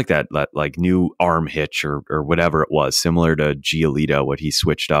 and he had that new arm hitch or whatever it was, similar to Giolito, what he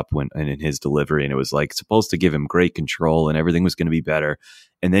switched up in his delivery, and it was supposed to give him great control and everything was going to be better.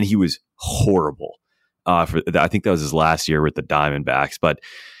 And then he was horrible. I think that was his last year with the Diamondbacks, but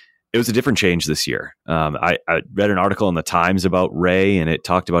it was a different change this year. I read an article in the Times about Ray, and it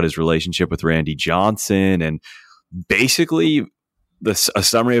talked about his relationship with Randy Johnson, and basically a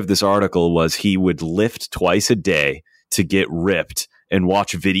summary of this article was he would lift twice a day to get ripped and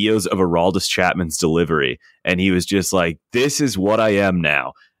watch videos of Aroldis Chapman's delivery. And he was just this is what I am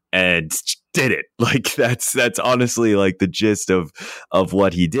now. And did it. Like that's honestly like the gist of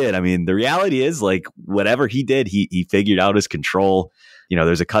what he did. I mean, the reality is like whatever he did, he figured out his control. You know,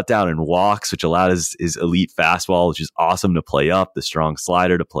 there's a cut down in walks, which allowed his elite fastball, which is awesome to play up, the strong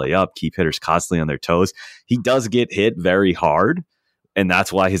slider to play up, keep hitters constantly on their toes. He does get hit very hard. And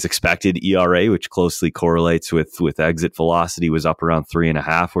that's why his expected ERA, which closely correlates with exit velocity, was up around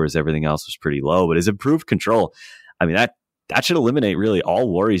 3.5, whereas everything else was pretty low. But his improved control, I mean, that should eliminate really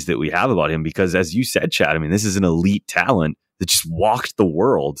all worries that we have about him, because as you said, Chad, I mean, this is an elite talent that just walked the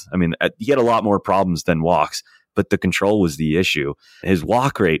world. I mean, he had a lot more problems than walks, but the control was the issue. His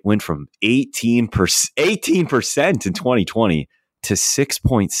walk rate went from 18% in 2020 to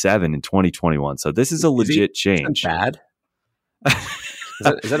 6.7 in 2021. So this is a legit change. Bad?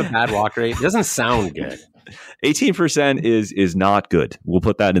 Is that a bad walk rate? It doesn't sound good. 18% is not good. We'll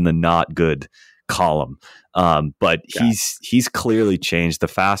put that in the not good column. But he's clearly changed. The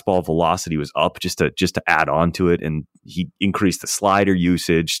fastball velocity was up just to add on to it, and he increased the slider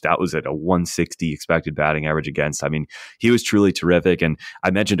usage. That was at a 160 expected batting average against. I mean, he was truly terrific. And I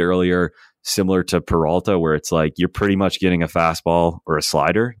mentioned earlier, similar to Peralta, where it's like you're pretty much getting a fastball or a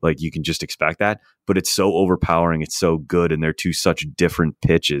slider. Like you can just expect that, but it's so overpowering. It's so good. And they're two such different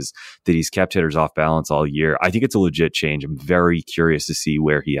pitches that he's kept hitters off balance all year. I think it's a legit change. I'm very curious to see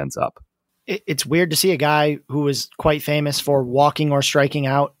where he ends up. It's weird to see a guy who was quite famous for walking or striking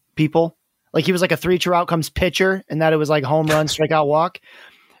out people. Like he was like a 3-true outcomes pitcher, and that it was like home run, strikeout, walk.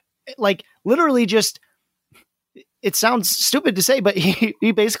 Like literally just, it sounds stupid to say, but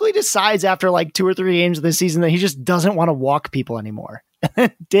he basically decides after like 2 or 3 games of the season that he just doesn't want to walk people anymore.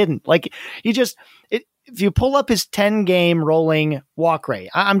 Didn't. Like he just, if you pull up his 10-game rolling walk rate,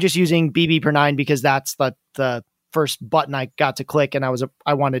 I'm just using BB per 9 because that's the first button I got to click and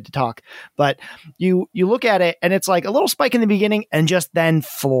I wanted to talk. But you look at it and it's like a little spike in the beginning and just then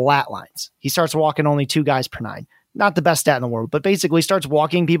flatlines. He starts walking only 2 guys per 9. Not the best stat in the world, but basically starts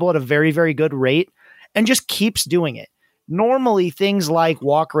walking people at a very, very good rate and just keeps doing it. Normally things like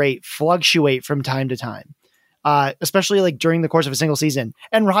walk rate fluctuate from time to time, especially like during the course of a single season.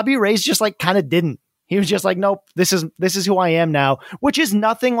 And Robbie Ray's just like kind of didn't. He was just like, nope, this is who I am now, which is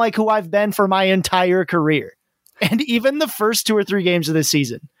nothing like who I've been for my entire career. And even the first 2 or 3 games of this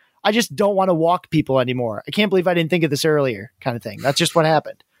season, I just don't want to walk people anymore. I can't believe I didn't think of this earlier, kind of thing. That's just what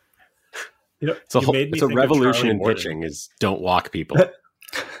happened. You know, it's a revolution in pitching is don't walk people.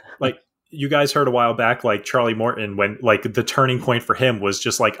 Like you guys heard a while back, like Charlie Morton, when like the turning point for him was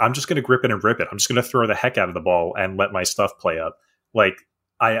just like, I'm just going to grip it and rip it. I'm just going to throw the heck out of the ball and let my stuff play up. Like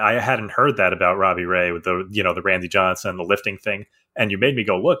I hadn't heard that about Robbie Ray with the Randy Johnson, the lifting thing. And you made me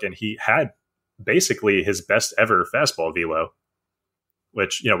go look, and he had basically his best ever fastball velo,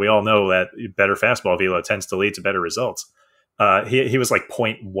 which, we all know that better fastball velo tends to lead to better results. He was like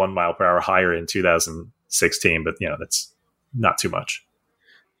 0.1 mile per hour higher in 2016, but that's not too much.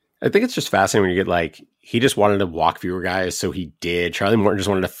 I think it's just fascinating when you get like, he just wanted to walk fewer guys, so he did. Charlie Morton just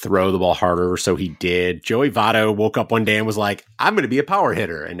wanted to throw the ball harder, so he did. Joey Votto woke up one day and was like, I'm going to be a power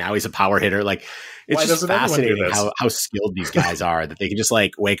hitter. And now he's a power hitter. Like, it's just fascinating how skilled these guys are, that they can just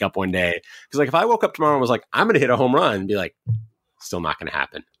like wake up one day. Because like if I woke up tomorrow and was like, I'm going to hit a home run, and be like, still not going to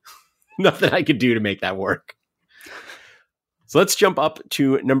happen. Nothing I could do to make that work. So let's jump up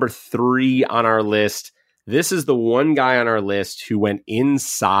to number 3 on our list. This is the one guy on our list who went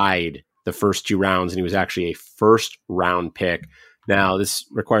inside the first 2 rounds, and he was actually a first round pick. Now, this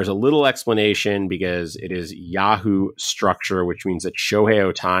requires a little explanation because it is Yahoo structure, which means that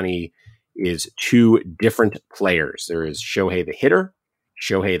Shohei Ohtani is 2 different players. There is Shohei the hitter,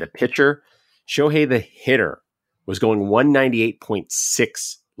 Shohei the pitcher. Shohei the hitter was going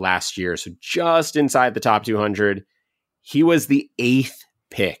 198.6 last year, so just inside the top 200. He was the 8th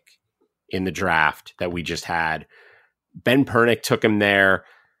pick in the draft that we just had. Ben Pernick took him there.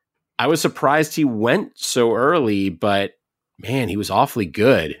 I was surprised he went so early, but man, he was awfully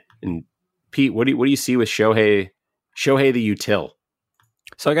good. And Pete, what do you see with Shohei the util?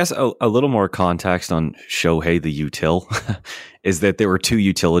 So I guess a little more context on Shohei the util is that there were 2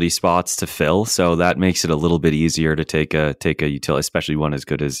 utility spots to fill, so that makes it a little bit easier to take a utility, especially one as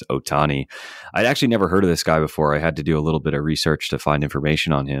good as Ohtani. I'd actually never heard of this guy before. I had to do a little bit of research to find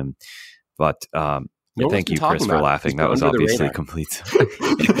information on him. But thank you, Chris, for laughing. That was obviously complete.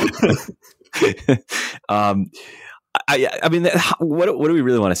 I mean, what do we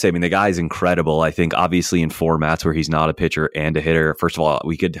really want to say? I mean, the guy's incredible. I think obviously in formats where he's not a pitcher and a hitter, first of all,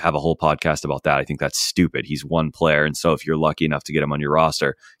 we could have a whole podcast about that. I think that's stupid. He's one player. And so if you're lucky enough to get him on your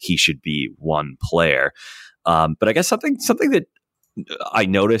roster, he should be one player. But I guess something that I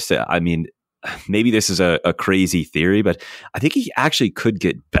noticed, I mean, maybe this is a crazy theory, but I think he actually could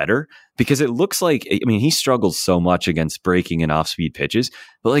get better because it looks like, I mean, he struggles so much against breaking and off-speed pitches,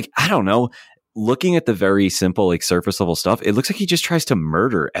 but like, I don't know, looking at the very simple, like surface level stuff, it looks like he just tries to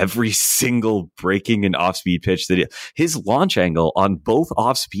murder every single breaking and off-speed pitch his launch angle on both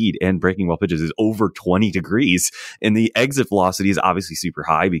off-speed and breaking ball pitches is over 20 degrees. And the exit velocity is obviously super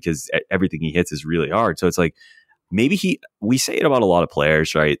high because everything he hits is really hard. So it's like, maybe we say it about a lot of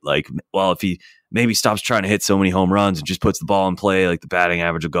players, right? Like, well, if he maybe stops trying to hit so many home runs and just puts the ball in play, like the batting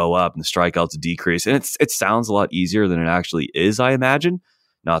average will go up and the strikeouts will decrease. And it sounds a lot easier than it actually is, I imagine.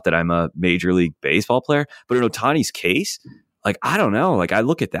 Not that I'm a Major League Baseball player, but in Ohtani's case, like, I don't know. Like, I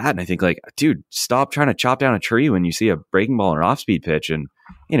look at that and I think, like, dude, stop trying to chop down a tree when you see a breaking ball or an off-speed pitch, and,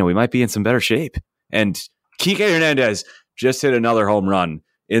 you know, we might be in some better shape. And Kike Hernandez just hit another home run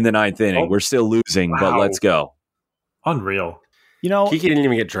in the 9th inning. We're still losing, but let's go. Unreal. You know, Kike didn't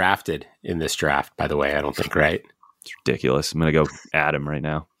even get drafted in this draft, by the way, I don't think, right? It's ridiculous. I'm going to go at him right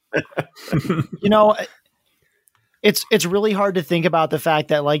now. You know, it's really hard to think about the fact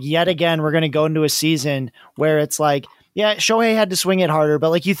that, like, yet again, we're going to go into a season where it's like, yeah, Shohei had to swing it harder, but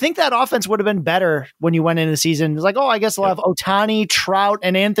like, you think that offense would have been better when you went into the season. It's like, oh, I guess I'll have Ohtani, Trout,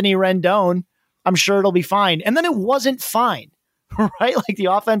 and Anthony Rendon. I'm sure it'll be fine. And then it wasn't fine, right? Like, the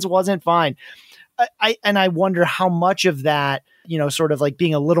offense wasn't fine. I wonder how much of that, you know, sort of like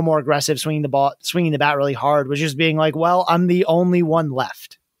being a little more aggressive, swinging the bat really hard, was just being like, well, I'm the only one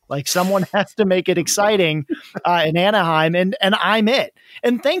left. Like, someone has to make it exciting in Anaheim, and I'm it.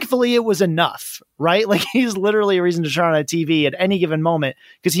 And thankfully, it was enough, right? Like, he's literally a reason to turn on a TV at any given moment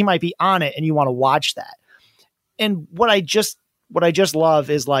because he might be on it, and you want to watch that. And what I just love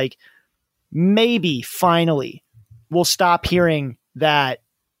is, like, maybe finally we'll stop hearing that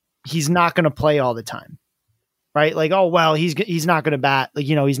he's not going to play all the time, right? Like, oh, well, he's not going to bat. Like,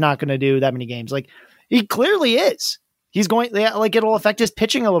 you know, he's not going to do that many games. Like, he clearly is. He's going, like, it'll affect his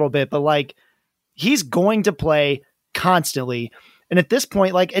pitching a little bit, but like, he's going to play constantly. And at this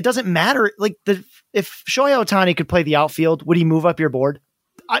point, like, it doesn't matter. Like, if Shohei Ohtani could play the outfield, would he move up your board?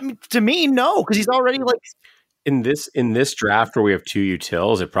 I mean, to me, no, because he's already like. In this draft where we have 2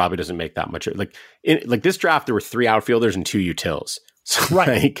 utils, it probably doesn't make that much. Like, in this draft, there were 3 outfielders and 2 utils. So,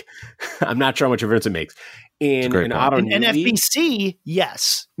 right. Like, I'm not sure how much difference it makes. In NFBC,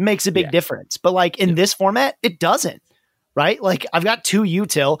 yes, makes a big difference. But like, in this format, it doesn't. Right? Like, I've got 2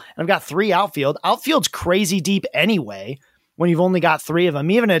 util and I've got 3 outfield. Outfield's crazy deep anyway when you've only got 3 of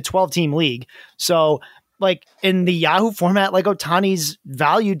them, even in a 12-team league. So, like, in the Yahoo format, like, Ohtani's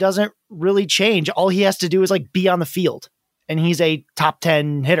value doesn't really change. All he has to do is, like, be on the field, and he's a top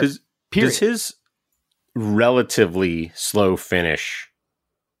 10 hitter. Does his relatively slow finish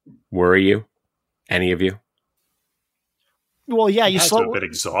worry you? Any of you? Well, yeah, you slow. A bit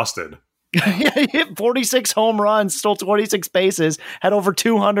exhausted. Yeah, he hit 46 home runs, stole 26 bases, had over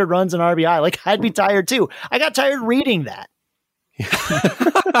 200 runs in RBI. Like, I'd be tired too. I got tired reading that.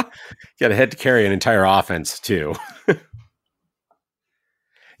 Got a head to carry an entire offense too.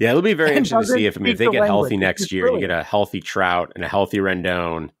 Yeah, it'll be very interesting to see if they get healthy next year. You get a healthy Trout and a healthy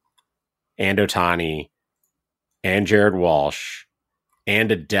Rendon and Ohtani and Jared Walsh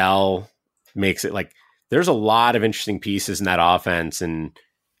and Adele. Makes it like there's a lot of interesting pieces in that offense, and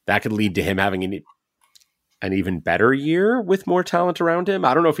that could lead to him having an even better year with more talent around him.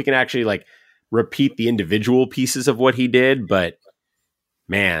 I don't know if he can actually like repeat the individual pieces of what he did, but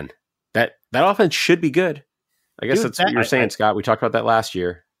man, that offense should be good. I guess that's what you're saying, Scott. We talked about that last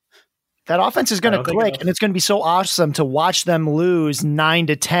year. That offense is going to click, and it's going to be so awesome to watch them lose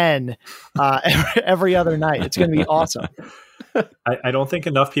 9-10 every other night. It's going to be awesome. I don't think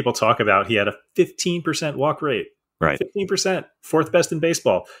enough people talk about he had a 15% walk rate. Right. 15%, 4th best in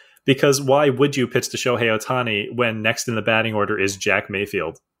baseball. Because why would you pitch to Shohei Ohtani when next in the batting order is Jack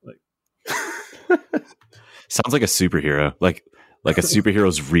Mayfield? Like, sounds like a superhero, like a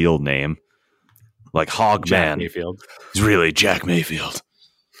superhero's real name, like Hogman. Mayfield. He's really Jack Mayfield.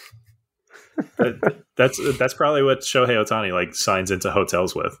 That's probably what Shohei Ohtani like signs into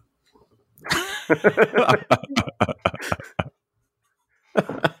hotels with.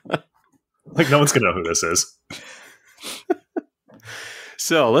 Like, no one's gonna know who this is.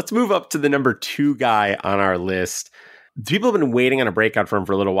 So let's move up to the number 2 guy on our list. People have been waiting on a breakout for him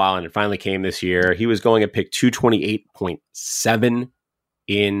for a little while, and it finally came this year. He was going at pick 228.7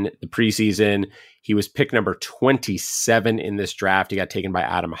 in the preseason. He was pick number 27 in this draft. He got taken by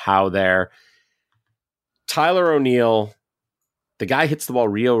Adam Howe there. Tyler O'Neill, the guy hits the ball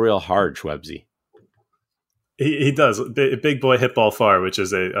real hard, Schwebzy. He does. Big boy hit ball far, which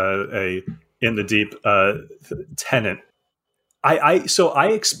is a in the deep tenant So I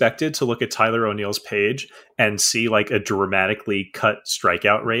expected to look at Tyler O'Neill's page and see like a dramatically cut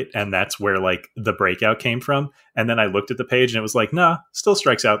strikeout rate, and that's where like the breakout came from. And then I looked at the page and it was like, nah, still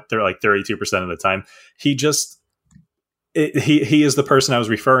strikes out there like 32% of the time. He is the person I was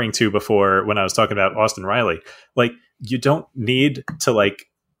referring to before when I was talking about Austin Riley. Like, you don't need to like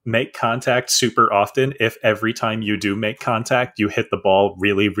make contact super often if every time you do make contact, you hit the ball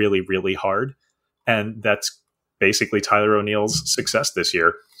really, really, really hard. And that's basically Tyler O'Neill's success this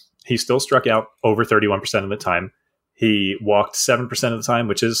year. He still struck out over 31% of the time. He walked 7% of the time,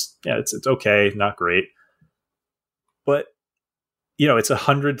 which is, it's okay, not great. But, it's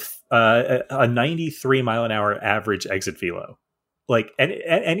a 93 mile an hour average exit velo. Like,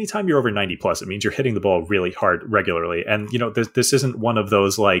 anytime you're over 90 plus, it means you're hitting the ball really hard regularly. And, this isn't one of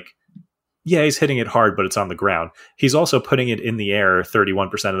those like, he's hitting it hard, but it's on the ground. He's also putting it in the air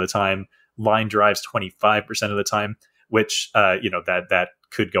 31% of the time. Line drives 25% of the time, which, that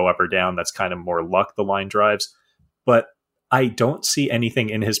could go up or down. That's kind of more luck, the line drives. But I don't see anything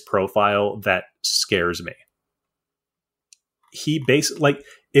in his profile that scares me. He basically,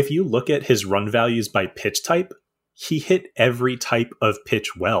 if you look at his run values by pitch type, he hit every type of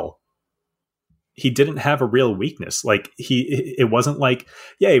pitch well. He didn't have a real weakness. Like, it wasn't like,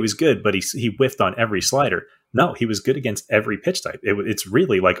 he was good, but he whiffed on every slider. No, he was good against every pitch type. It's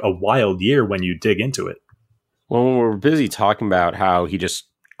really like a wild year when you dig into it. Well, when we're busy talking about how he just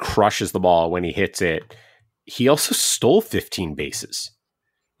crushes the ball when he hits it, he also stole 15 bases.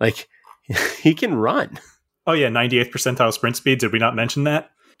 Like, he can run. Oh, yeah, 98th percentile sprint speed. Did we not mention that?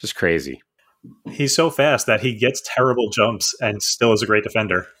 Just crazy. He's so fast that he gets terrible jumps and still is a great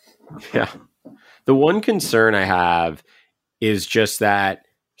defender. Yeah. The one concern I have is just that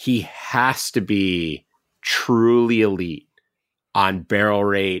he has to be truly elite on barrel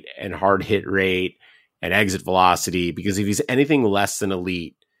rate and hard hit rate and exit velocity, because if he's anything less than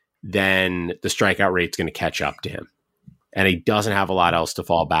elite, then the strikeout rate's going to catch up to him, and he doesn't have a lot else to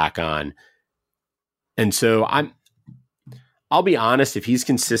fall back on. And so I'll be honest, if he's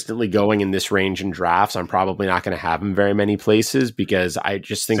consistently going in this range in drafts, I'm probably not going to have him very many places, because I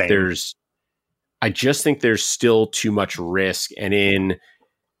just think there's still too much risk. And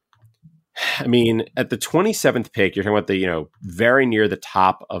at the 27th pick, you're talking about the, very near the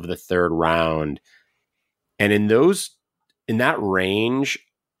top of the third round. And in that range,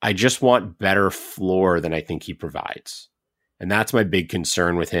 I just want better floor than I think he provides. And that's my big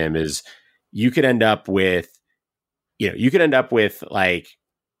concern with him is you could end up with like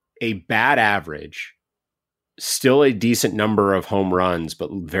a bad average, still a decent number of home runs,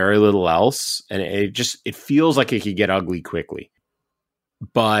 but very little else. And it feels like it could get ugly quickly.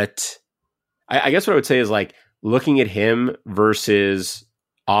 But I guess what I would say is like looking at him versus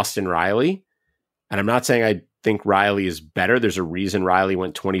Austin Riley. And I'm not saying I think Riley is better. There's a reason Riley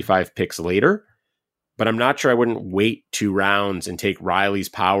went 25 picks later, but I'm not sure I wouldn't wait 2 rounds and take Riley's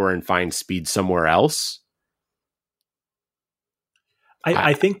power and find speed somewhere else.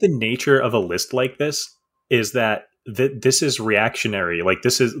 I think the nature of a list like this is that this is reactionary. Like,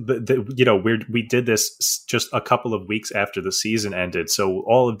 this is we did this just a couple of weeks after the season ended, so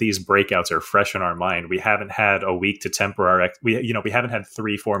all of these breakouts are fresh in our mind. We haven't had a week to temper our we haven't had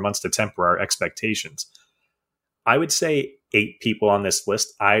 3-4 months to temper our expectations. I would say 8 people on this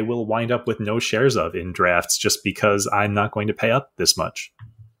list I will wind up with no shares of in drafts, just because I'm not going to pay up this much.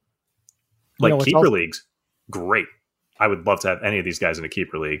 Like, keeper leagues, great. I would love to have any of these guys in a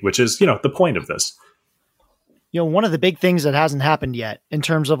keeper league, which is, the point of this. One of the big things that hasn't happened yet in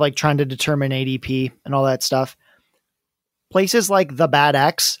terms of like trying to determine ADP and all that stuff, places like the Bad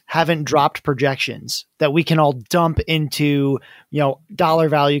X haven't dropped projections that we can all dump into, dollar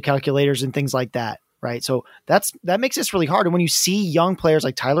value calculators and things like that. Right. So that makes this really hard. And when you see young players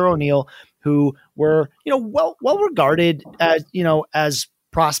like Tyler O'Neill, who were, well regarded as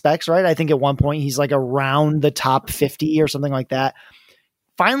prospects, right? I think at one point he's like around the top 50 or something like that,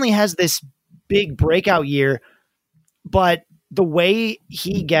 finally has this big breakout year. But the way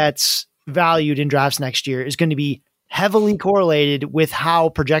he gets valued in drafts next year is going to be heavily correlated with how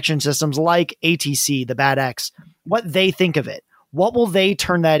projection systems like ATC, the Bad X, what they think of it. What will they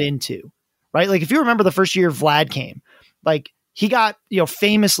turn that into? Right? Like, if you remember the first year Vlad came, like, he got,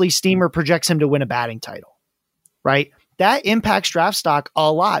 famously Steamer projects him to win a batting title, right? That impacts draft stock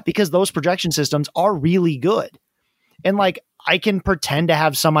a lot because those projection systems are really good. And like, I can pretend to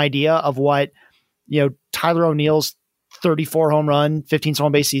have some idea of what, Tyler O'Neill's 34 home run, 15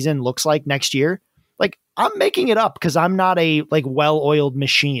 stolen base season looks like next year. Like, I'm making it up because I'm not a like well-oiled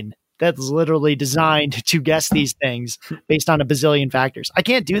machine that's literally designed to guess these things based on a bazillion factors. I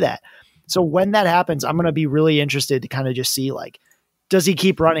can't do that. So when that happens, I'm going to be really interested to kind of just see, like, does he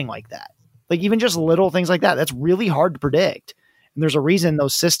keep running like that? Like, even just little things like that, that's really hard to predict. And there's a reason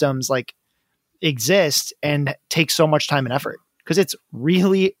those systems like exist and take so much time and effort, because it's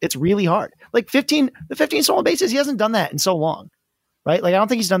really hard. Like the 15 stolen bases, he hasn't done that in so long, right? Like, I don't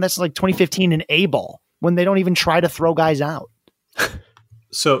think he's done that since like 2015 in A-ball, when they don't even try to throw guys out.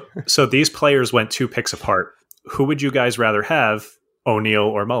 So these players went 2 picks apart. Who would you guys rather have, O'Neill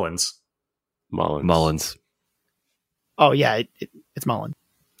or Mullins? Mullins. Oh yeah, it's Mullins.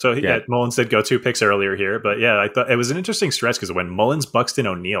 So Mullins did go 2 picks earlier here, but yeah, I thought it was an interesting stretch because when Mullins, Buxton,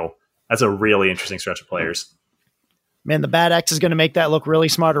 O'Neill, that's a really interesting stretch of players. Man, the bad X is going to make that look really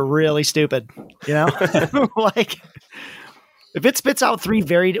smart or really stupid. You know, like if it spits out 3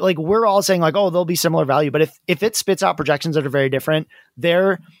 very, like, we're all saying like, oh, they'll be similar value, but if it spits out projections that are very different,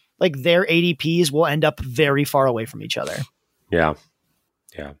 their ADPs will end up very far away from each other. Yeah.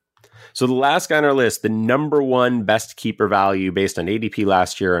 So the last guy on our list, the number 1 best keeper value based on ADP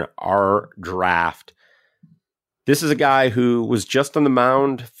last year in our draft. This is a guy who was just on the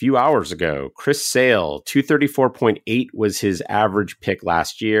mound a few hours ago. Chris Sale, 234.8 was his average pick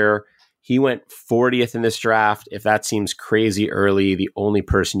last year. He went 40th in this draft. If that seems crazy early, the only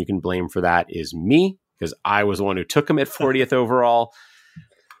person you can blame for that is me, because I was the one who took him at 40th overall.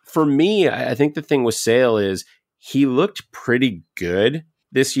 For me, I think the thing with Sale is he looked pretty good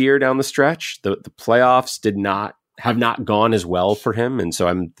this year down the stretch. The playoffs have not gone as well for him, and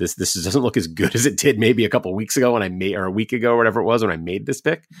so this doesn't look as good as it did maybe a couple of weeks ago or a week ago, or whatever it was when I made this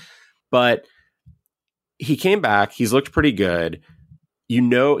pick. But he came back. He's looked pretty good. He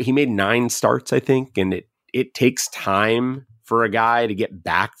made 9 starts, I think, and it takes time for a guy to get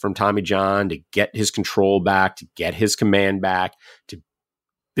back from Tommy John, to get his control back, to get his command back, to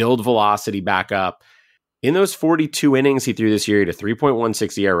build velocity back up. In those 42 innings he threw this year, he had a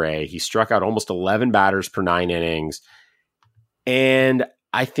 3.16 ERA. He struck out almost 11 batters per 9 innings. And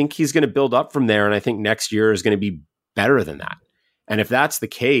I think he's going to build up from there. And I think next year is going to be better than that. And if that's the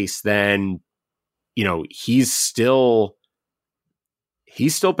case, then, he's still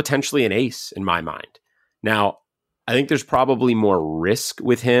potentially an ace in my mind. Now, I think there's probably more risk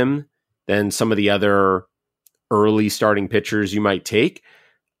with him than some of the other early starting pitchers you might take.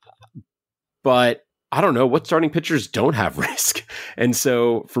 But I don't know, what starting pitchers don't have risk. And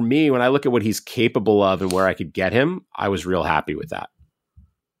so for me, when I look at what he's capable of and where I could get him, I was real happy with that.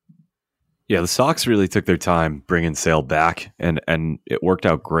 Yeah, the Sox really took their time bringing Sale back, and it worked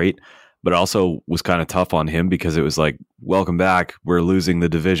out great, but also was kind of tough on him because it was like, welcome back. We're losing the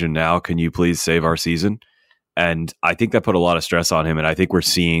division now. Can you please save our season? And I think that put a lot of stress on him, and I think we're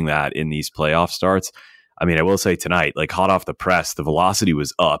seeing that in these playoff starts. I mean, I will say tonight, like hot off the press, the velocity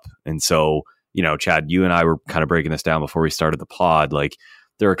was up. And so, Chad, you and I were kind of breaking this down before we started the pod. Like,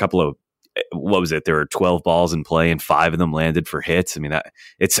 there were a couple of, there were 12 balls in play and 5 of them landed for hits. I mean,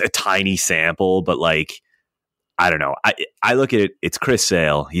 it's a tiny sample, but like, I don't know. I look at it, it's Chris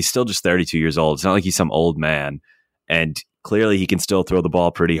Sale. He's still just 32 years old. It's not like he's some old man. And clearly he can still throw the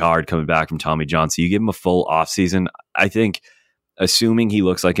ball pretty hard coming back from Tommy John. So you give him a full offseason. I think, assuming he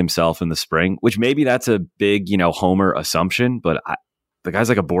looks like himself in the spring, which maybe that's a big, homer assumption, but the guy's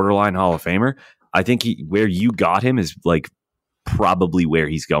like a borderline Hall of Famer. I think where you got him is like probably where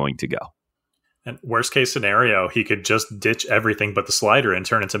he's going to go. And worst case scenario, he could just ditch everything but the slider and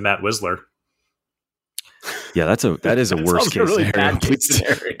turn into Matt Wisler. Yeah, that is a worst case scenario.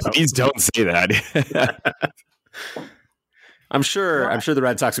 Please don't say that. I'm sure the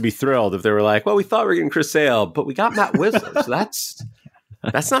Red Sox would be thrilled if they were like, well, we thought we were getting Chris Sale, but we got Matt Wisler, so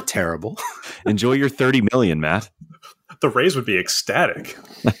that's not terrible. Enjoy your $30 million, Matt. The Rays would be ecstatic.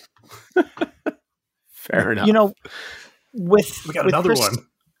 Fair enough. We got another one.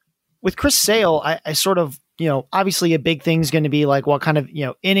 With Chris Sale, I sort of, obviously a big thing's going to be like, what kind of,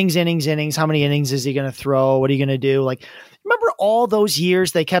 innings, how many innings is he going to throw? What are you going to do? Like, remember all those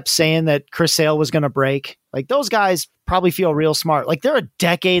years they kept saying that Chris Sale was going to break? Like, those guys probably feel real smart. Like, they're a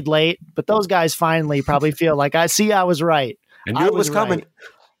decade late, but those guys finally probably feel like, I was right. I knew it was coming.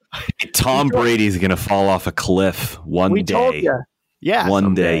 Tom Brady's going to fall off a cliff one day. Told you. Yeah.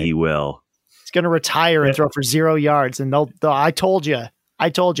 One day he will. He's going to retire and throw for 0 yards. And I told you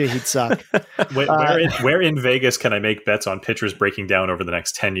he'd suck. Where in Vegas can I make bets on pitchers breaking down over the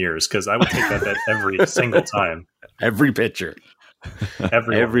next 10 years? Because I would take that bet every single time. Every pitcher.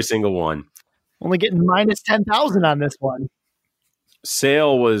 Every single one. Only getting minus 10,000 on this one.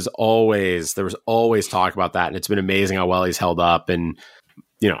 Sale there was always talk about that. And it's been amazing how well he's held up. And,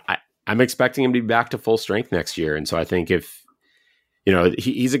 I'm expecting him to be back to full strength next year. And so I think if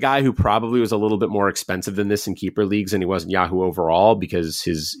he's a guy who probably was a little bit more expensive than this in keeper leagues than he was in Yahoo overall because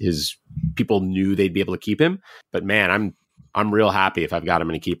his people knew they'd be able to keep him. But man, I'm real happy if I've got him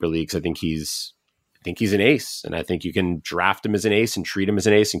in a keeper leagues. I think he's an ace, and I think you can draft him as an ace and treat him as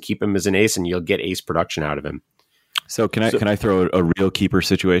an ace and keep him as an ace, and you'll get ace production out of him. So can I throw a real keeper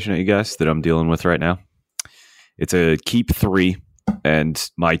situation at you guys that I'm dealing with right now? It's a keep 3,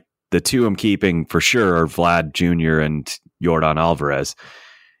 and the 2 I'm keeping for sure are Vlad Jr. and Yordan Alvarez.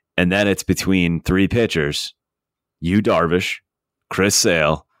 And then it's between 3 pitchers, Yu Darvish, Chris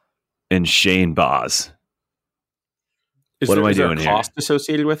Sale, and Shane Baz. What am I doing here? Cost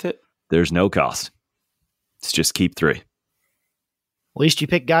associated with it? There's no cost. It's just keep 3. At least you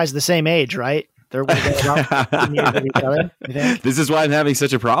pick guys the same age, right? They're around each other, you think? This is why I'm having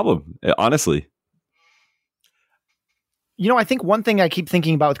such a problem, honestly. I think one thing I keep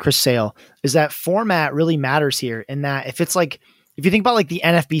thinking about with Chris Sale is that format really matters here, in that if you think about like the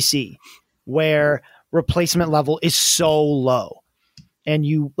NFBC, where replacement level is so low and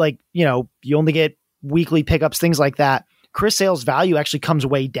you only get weekly pickups, things like that, Chris Sale's value actually comes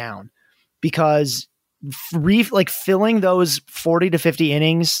way down because filling those 40 to 50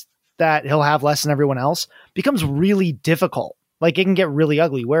 innings that he'll have less than everyone else becomes really difficult. Like it can get really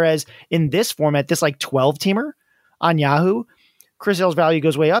ugly. Whereas in this format, this like 12 teamer on Yahoo, Chris Sale's value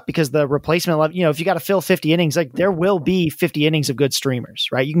goes way up because the replacement level, if you got to fill 50 innings, like there will be 50 innings of good streamers,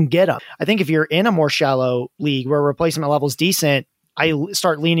 right? You can get them. I think if you're in a more shallow league where replacement level is decent, I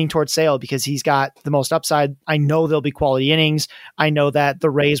start leaning towards Sale because he's got the most upside. I know there'll be quality innings. I know that the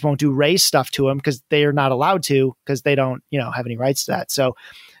Rays won't do Rays stuff to him because they are not allowed to because they don't, have any rights to that. So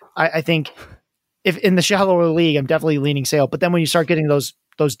I think if in the shallower league, I'm definitely leaning Sale. But then when you start getting those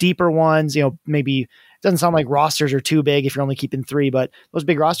deeper ones, maybe it doesn't sound like rosters are too big if you're only keeping 3, but those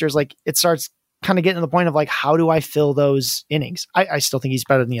big rosters, like it starts kind of getting to the point of like, how do I fill those innings? I still think he's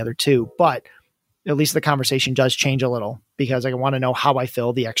better than the other 2, but at least the conversation does change a little because I want to know how I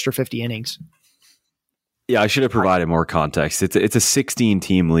fill the extra 50 innings. Yeah, I should have provided more context. It's a 16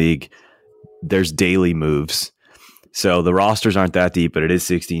 team league. There's daily moves. So the rosters aren't that deep, but it is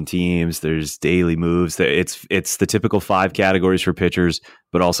 16 teams. There's daily moves. It's the typical 5 categories for pitchers,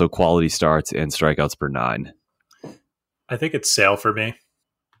 but also quality starts and strikeouts per 9. I think it's Sale for me.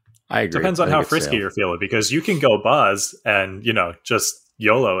 I agree. Depends on how frisky you're feeling because you can go Buzz and, just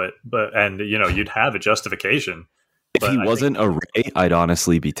YOLO it, you'd have a justification. If he wasn't a Ray, I'd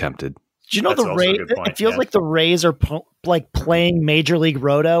honestly be tempted. Do you know the Rays? It feels like the Rays are playing Major League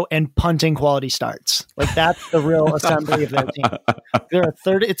Roto and punting quality starts. Like that's the real assembly of their team.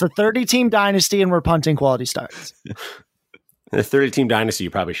 It's a 30-team dynasty, and we're punting quality starts. In a 30-team dynasty, you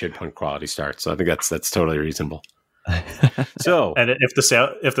probably should punt quality starts. So I think that's totally reasonable. So, and if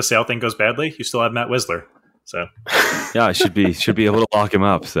the Sale thing goes badly, you still have Matt Wisler. So yeah, I should be able to lock him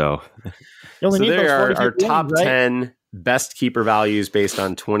up. So there are our top 10 best keeper values based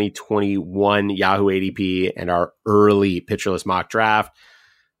on 2021 Yahoo ADP and our early pitcher list mock draft.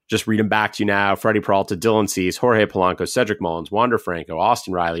 Just read them back to you now. Freddie Peralta, Dylan Cease, Jorge Polanco, Cedric Mullins, Wander Franco,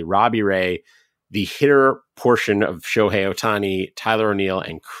 Austin Riley, Robbie Ray, the hitter portion of Shohei Ohtani, Tyler O'Neill,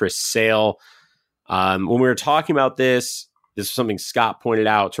 and Chris Sale. When we were talking about this is something Scott pointed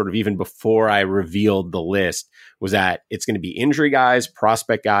out sort of even before I revealed the list, was that it's going to be injury guys,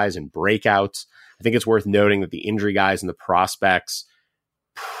 prospect guys, and breakouts. I think it's worth noting that the injury guys and the prospects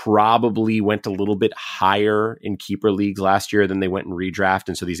probably went a little bit higher in keeper leagues last year than they went in redraft,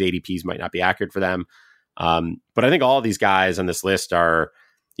 and so these ADPs might not be accurate for them. But I think all of these guys on this list are,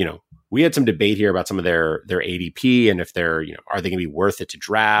 we had some debate here about some of their ADP and if they're, are they going to be worth it to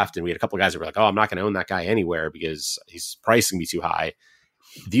draft? And we had a couple of guys that were like, oh, I'm not going to own that guy anywhere because his price can be too high.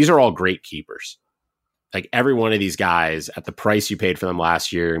 These are all great keepers. Like every one of these guys at the price you paid for them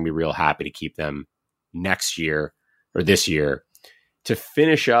last year, and be real happy to keep them next year or this year. To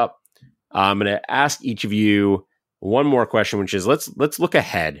finish up, I'm going to ask each of you one more question, which is let's look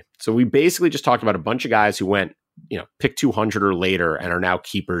ahead. So we basically just talked about a bunch of guys who went, pick 200 or later and are now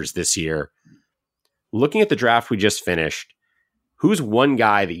keepers this year. Looking at the draft we just finished, who's one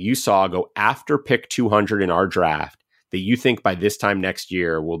guy that you saw go after pick 200 in our draft that you think by this time next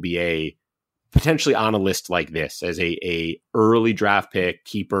year will be a potentially on a list like this as a early draft pick,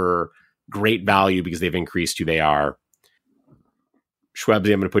 keeper, great value because they've increased who they are?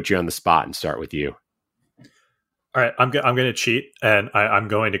 Schwebzy, I'm going to put you on the spot and start with you. All right, I'm going to cheat, and I'm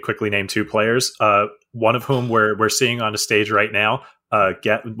going to quickly name 2 players. One of whom we're seeing on a stage right now.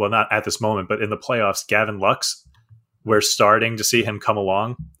 Not at this moment, but in the playoffs, Gavin Lux. We're starting to see him come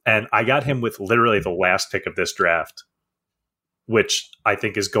along, and I got him with literally the last pick of this draft. which I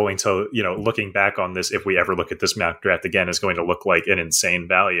think is going to, looking back on this, if we ever look at this mock draft again, is going to look like an insane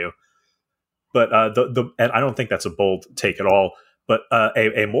value. But and I don't think that's a bold take at all. But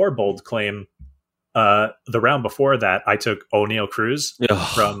a more bold claim, the round before that, I took Oneil Cruz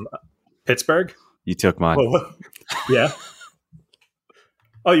from Pittsburgh. You took mine. Oh, yeah.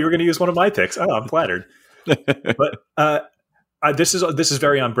 Oh, you were going to use one of my picks. Oh, I'm flattered. But this is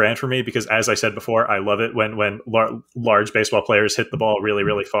very on brand for me because, as I said before, I love it when large baseball players hit the ball really,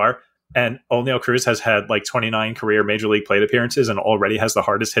 really far. And Oneil Cruz has had like 29 career Major League plate appearances and already has the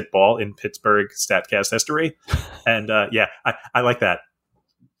hardest hit ball in Pittsburgh StatCast history. And I like that.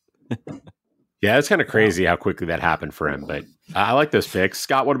 Yeah, it's kind of crazy how quickly that happened for him. But I like those picks.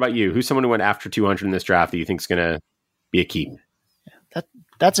 Scott, what about you? Who's someone who went after 200 in this draft that you think is going to be a keep?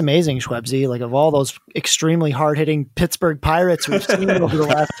 That's amazing, Schwebzy. Like, of all those extremely hard-hitting Pittsburgh Pirates we've seen over the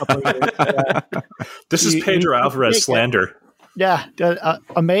last couple of years. This is Pedro Alvarez slander. Yeah,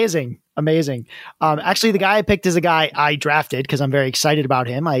 amazing. Actually, the guy I picked is a guy I drafted because I'm very excited about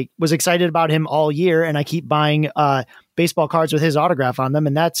him. I was excited about him all year, and I keep buying baseball cards with his autograph on them,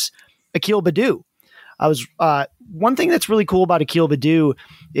 and that's Akil Baddoo. One thing that's really cool about Akil Baddoo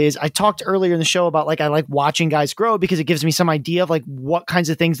is I talked earlier in the show about I like watching guys grow because it gives me some idea of what kinds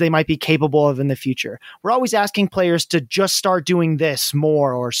of things they might be capable of in the future. We're always asking players to just start doing this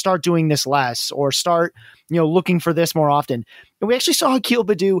more or start doing this less or start, looking for this more often. And we actually saw Akil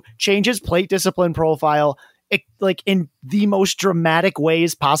Baddoo change his plate discipline profile in the most dramatic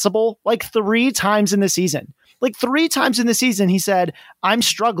ways possible, 3 times in the season. 3 times in the season, he said, I'm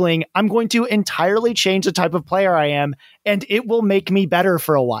struggling. I'm going to entirely change the type of player I am, and it will make me better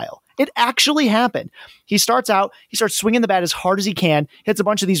for a while. It actually happened. He starts swinging the bat as hard as he can, hits a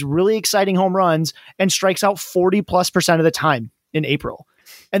bunch of these really exciting home runs, and strikes out 40+% of the time in April.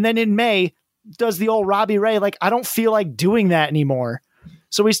 And then in May, does the old Robbie Ray, I don't feel like doing that anymore.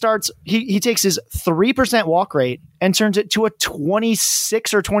 So he takes his 3% walk rate and turns it to a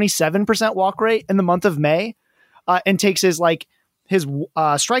 26 or 27% walk rate in the month of May. And takes his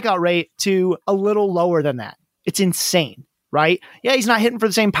strikeout rate to a little lower than that. It's insane, right? Yeah, he's not hitting for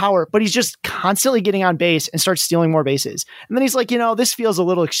the same power, but he's just constantly getting on base and starts stealing more bases. And then he's like, this feels a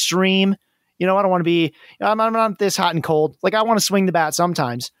little extreme. I don't want to be, I'm not this hot and cold. I want to swing the bat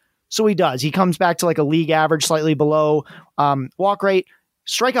sometimes. So he does. He comes back to a league average, slightly below walk rate.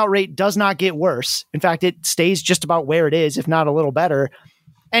 Strikeout rate does not get worse. In fact, it stays just about where it is, if not a little better.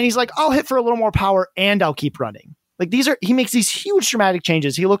 And he's like, I'll hit for a little more power and I'll keep running. He makes these huge dramatic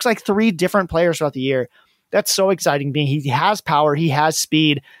changes. He looks like 3 different players throughout the year. That's so exciting. He has power. He has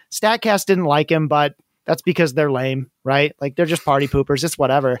speed. StatCast didn't like him, but that's because they're lame, right? They're just party poopers. It's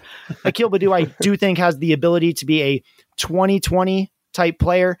whatever. Akil Baddoo, I do think, has the ability to be a 2020 type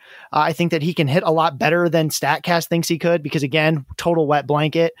player. I think that he can hit a lot better than StatCast thinks he could because, again, total wet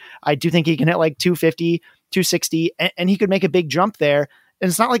blanket. I do think he can hit 250, 260, and he could make a big jump there. And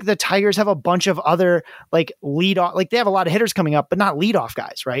it's not like the Tigers have a bunch of other leadoff, they have a lot of hitters coming up, but not leadoff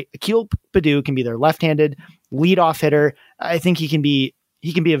guys, right? Akil Baddoo can be their left-handed leadoff hitter. I think he can be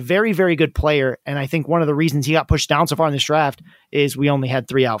a very, very good player. And I think one of the reasons he got pushed down so far in this draft is we only had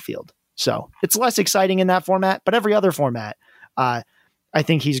 3 outfield. So it's less exciting in that format, but every other format, I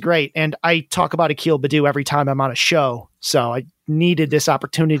think he's great. And I talk about Akil Baddoo every time I'm on a show. So I needed this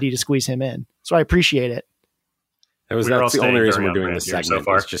opportunity to squeeze him in. So I appreciate it. That's the only reason we're doing this segment,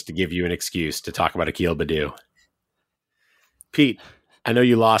 is just to give you an excuse to talk about Akil Baddoo. Pete, I know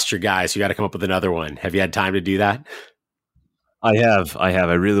you lost your guy, so you got to come up with another one. Have you had time to do that? I have.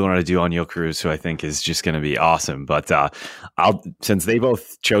 I really wanted to do Oneil Cruz, who I think is just going to be awesome. But since they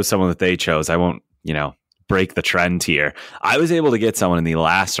both chose someone that they chose, I won't, break the trend here. I was able to get someone in the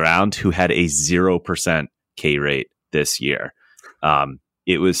last round who had a 0% K rate this year.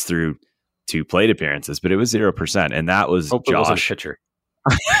 It was through 2 plate appearances, but it was 0%, and that was Josh pitcher.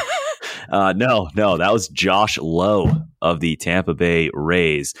 No, that was Josh Lowe of the Tampa Bay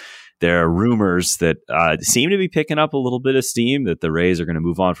Rays. There are rumors that seem to be picking up a little bit of steam that the Rays are going to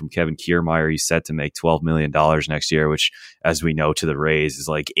move on from Kevin Kiermaier. He's set to make $12 million next year, which, as we know, to the Rays is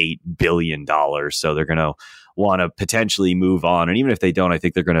 $8 billion. So they're going to want to potentially move on. And even if they don't, I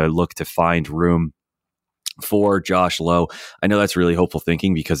think they're going to look to find room for Josh Lowe. I know that's really hopeful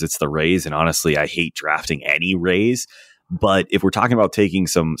thinking because it's the Rays, and honestly, I hate drafting any Rays. But if we're talking about taking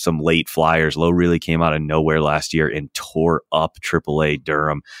some late flyers, Lowe really came out of nowhere last year and tore up AAA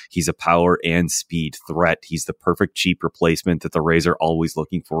Durham. He's a power and speed threat. He's the perfect cheap replacement that the Rays are always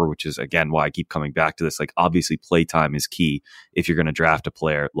looking for, which is, again, why I keep coming back to this. Obviously, playtime is key if you're going to draft a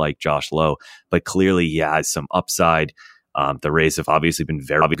player like Josh Lowe. But clearly, he has some upside. The Rays have obviously been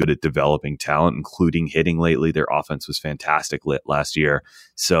very good at developing talent, including hitting lately. Their offense was fantastic last year.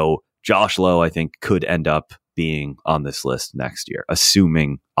 So Josh Lowe, I think, could end up being on this list next year,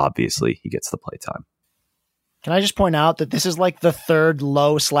 assuming, obviously, he gets the play time. Can I just point out that this is like the third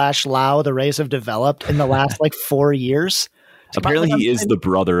Lowe/Lau the Rays have developed in the last 4 years? Apparently, he is the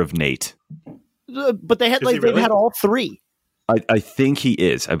brother of Nate. But they had they've had all three. I think he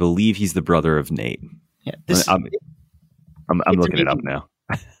is. I believe he's the brother of Nate. Yeah, I'm looking it up now.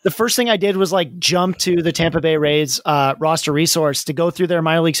 The first thing I did was jump to the Tampa Bay Rays roster resource to go through their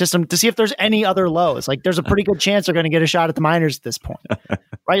minor league system to see if there's any other Lows. There's a pretty good chance they're going to get a shot at the minors at this point,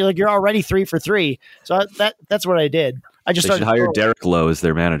 right? You're already 3 for 3. So that's what I did. I just started hire Derek Lowe as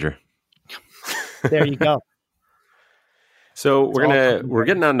their manager. There you go. So we're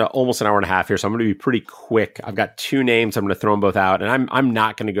getting on to almost an hour and a half here, so I'm going to be pretty quick. I've got 2 names. I'm going to throw them both out, and I'm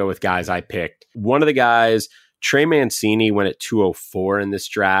not going to go with guys I picked. One of the guys, Trey Mancini, went at 204 in this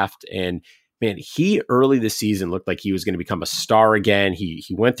draft, and man, he early this season looked like he was going to become a star again.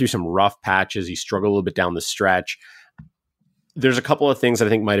 He went through some rough patches. He struggled a little bit down the stretch. There's a couple of things that I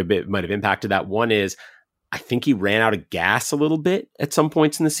think might have impacted that. One is I think he ran out of gas a little bit at some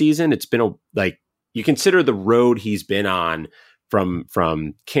points in the season. It's been you consider the road he's been on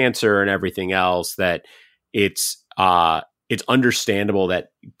from cancer and everything else, that it's understandable that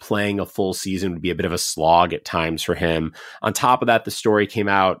playing a full season would be a bit of a slog at times for him. On top of that, the story came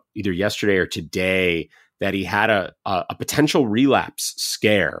out either yesterday or today that he had a potential relapse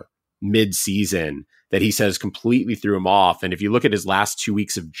scare mid-season that he says completely threw him off. And if you look at his last 2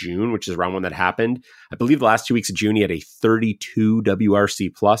 weeks of June, which is around when that happened, I believe the last 2 weeks of June, he had a 32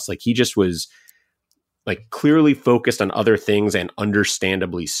 WRC plus. He just was clearly focused on other things, and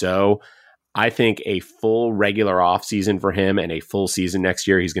understandably so. I think a full regular offseason for him and a full season next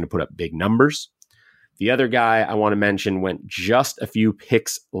year, he's going to put up big numbers. The other guy I want to mention went just a few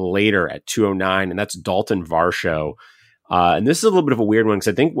picks later at 209, and that's Dalton Varsho. And this is a little bit of a weird one,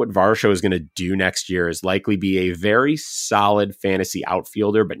 because I think what Varsho is going to do next year is likely be a very solid fantasy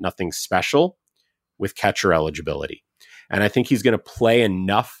outfielder, but nothing special with catcher eligibility. And I think he's going to play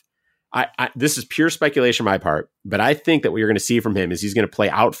enough. This is pure speculation on my part, but I think that what you're going to see from him is he's going to play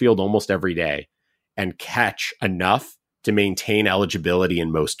outfield almost every day and catch enough to maintain eligibility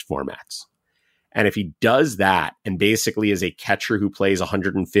in most formats. And if he does that, and basically is a catcher who plays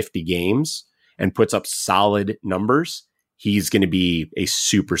 150 games and puts up solid numbers, he's going to be a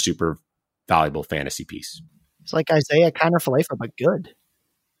super, super valuable fantasy piece. It's like Isaiah Kiner-Falefa, but good.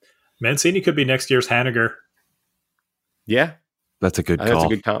 Mancini could be next year's Haniger. Yeah. That's a good call. That's a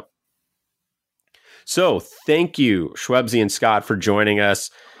good comp. So thank you, Schwebzy and Scott, for joining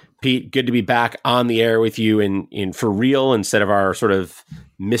us. Pete, good to be back on the air with you in for real instead of our sort of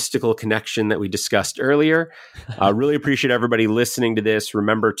mystical connection that we discussed earlier. Really appreciate everybody listening to this.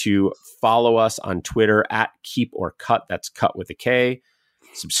 Remember to follow us on Twitter at KeepOrCut. That's cut with a K.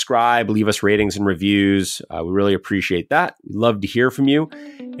 Subscribe, leave us ratings and reviews. We really appreciate that. We'd love to hear from you,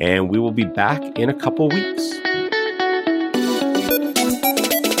 and we will be back in a couple weeks.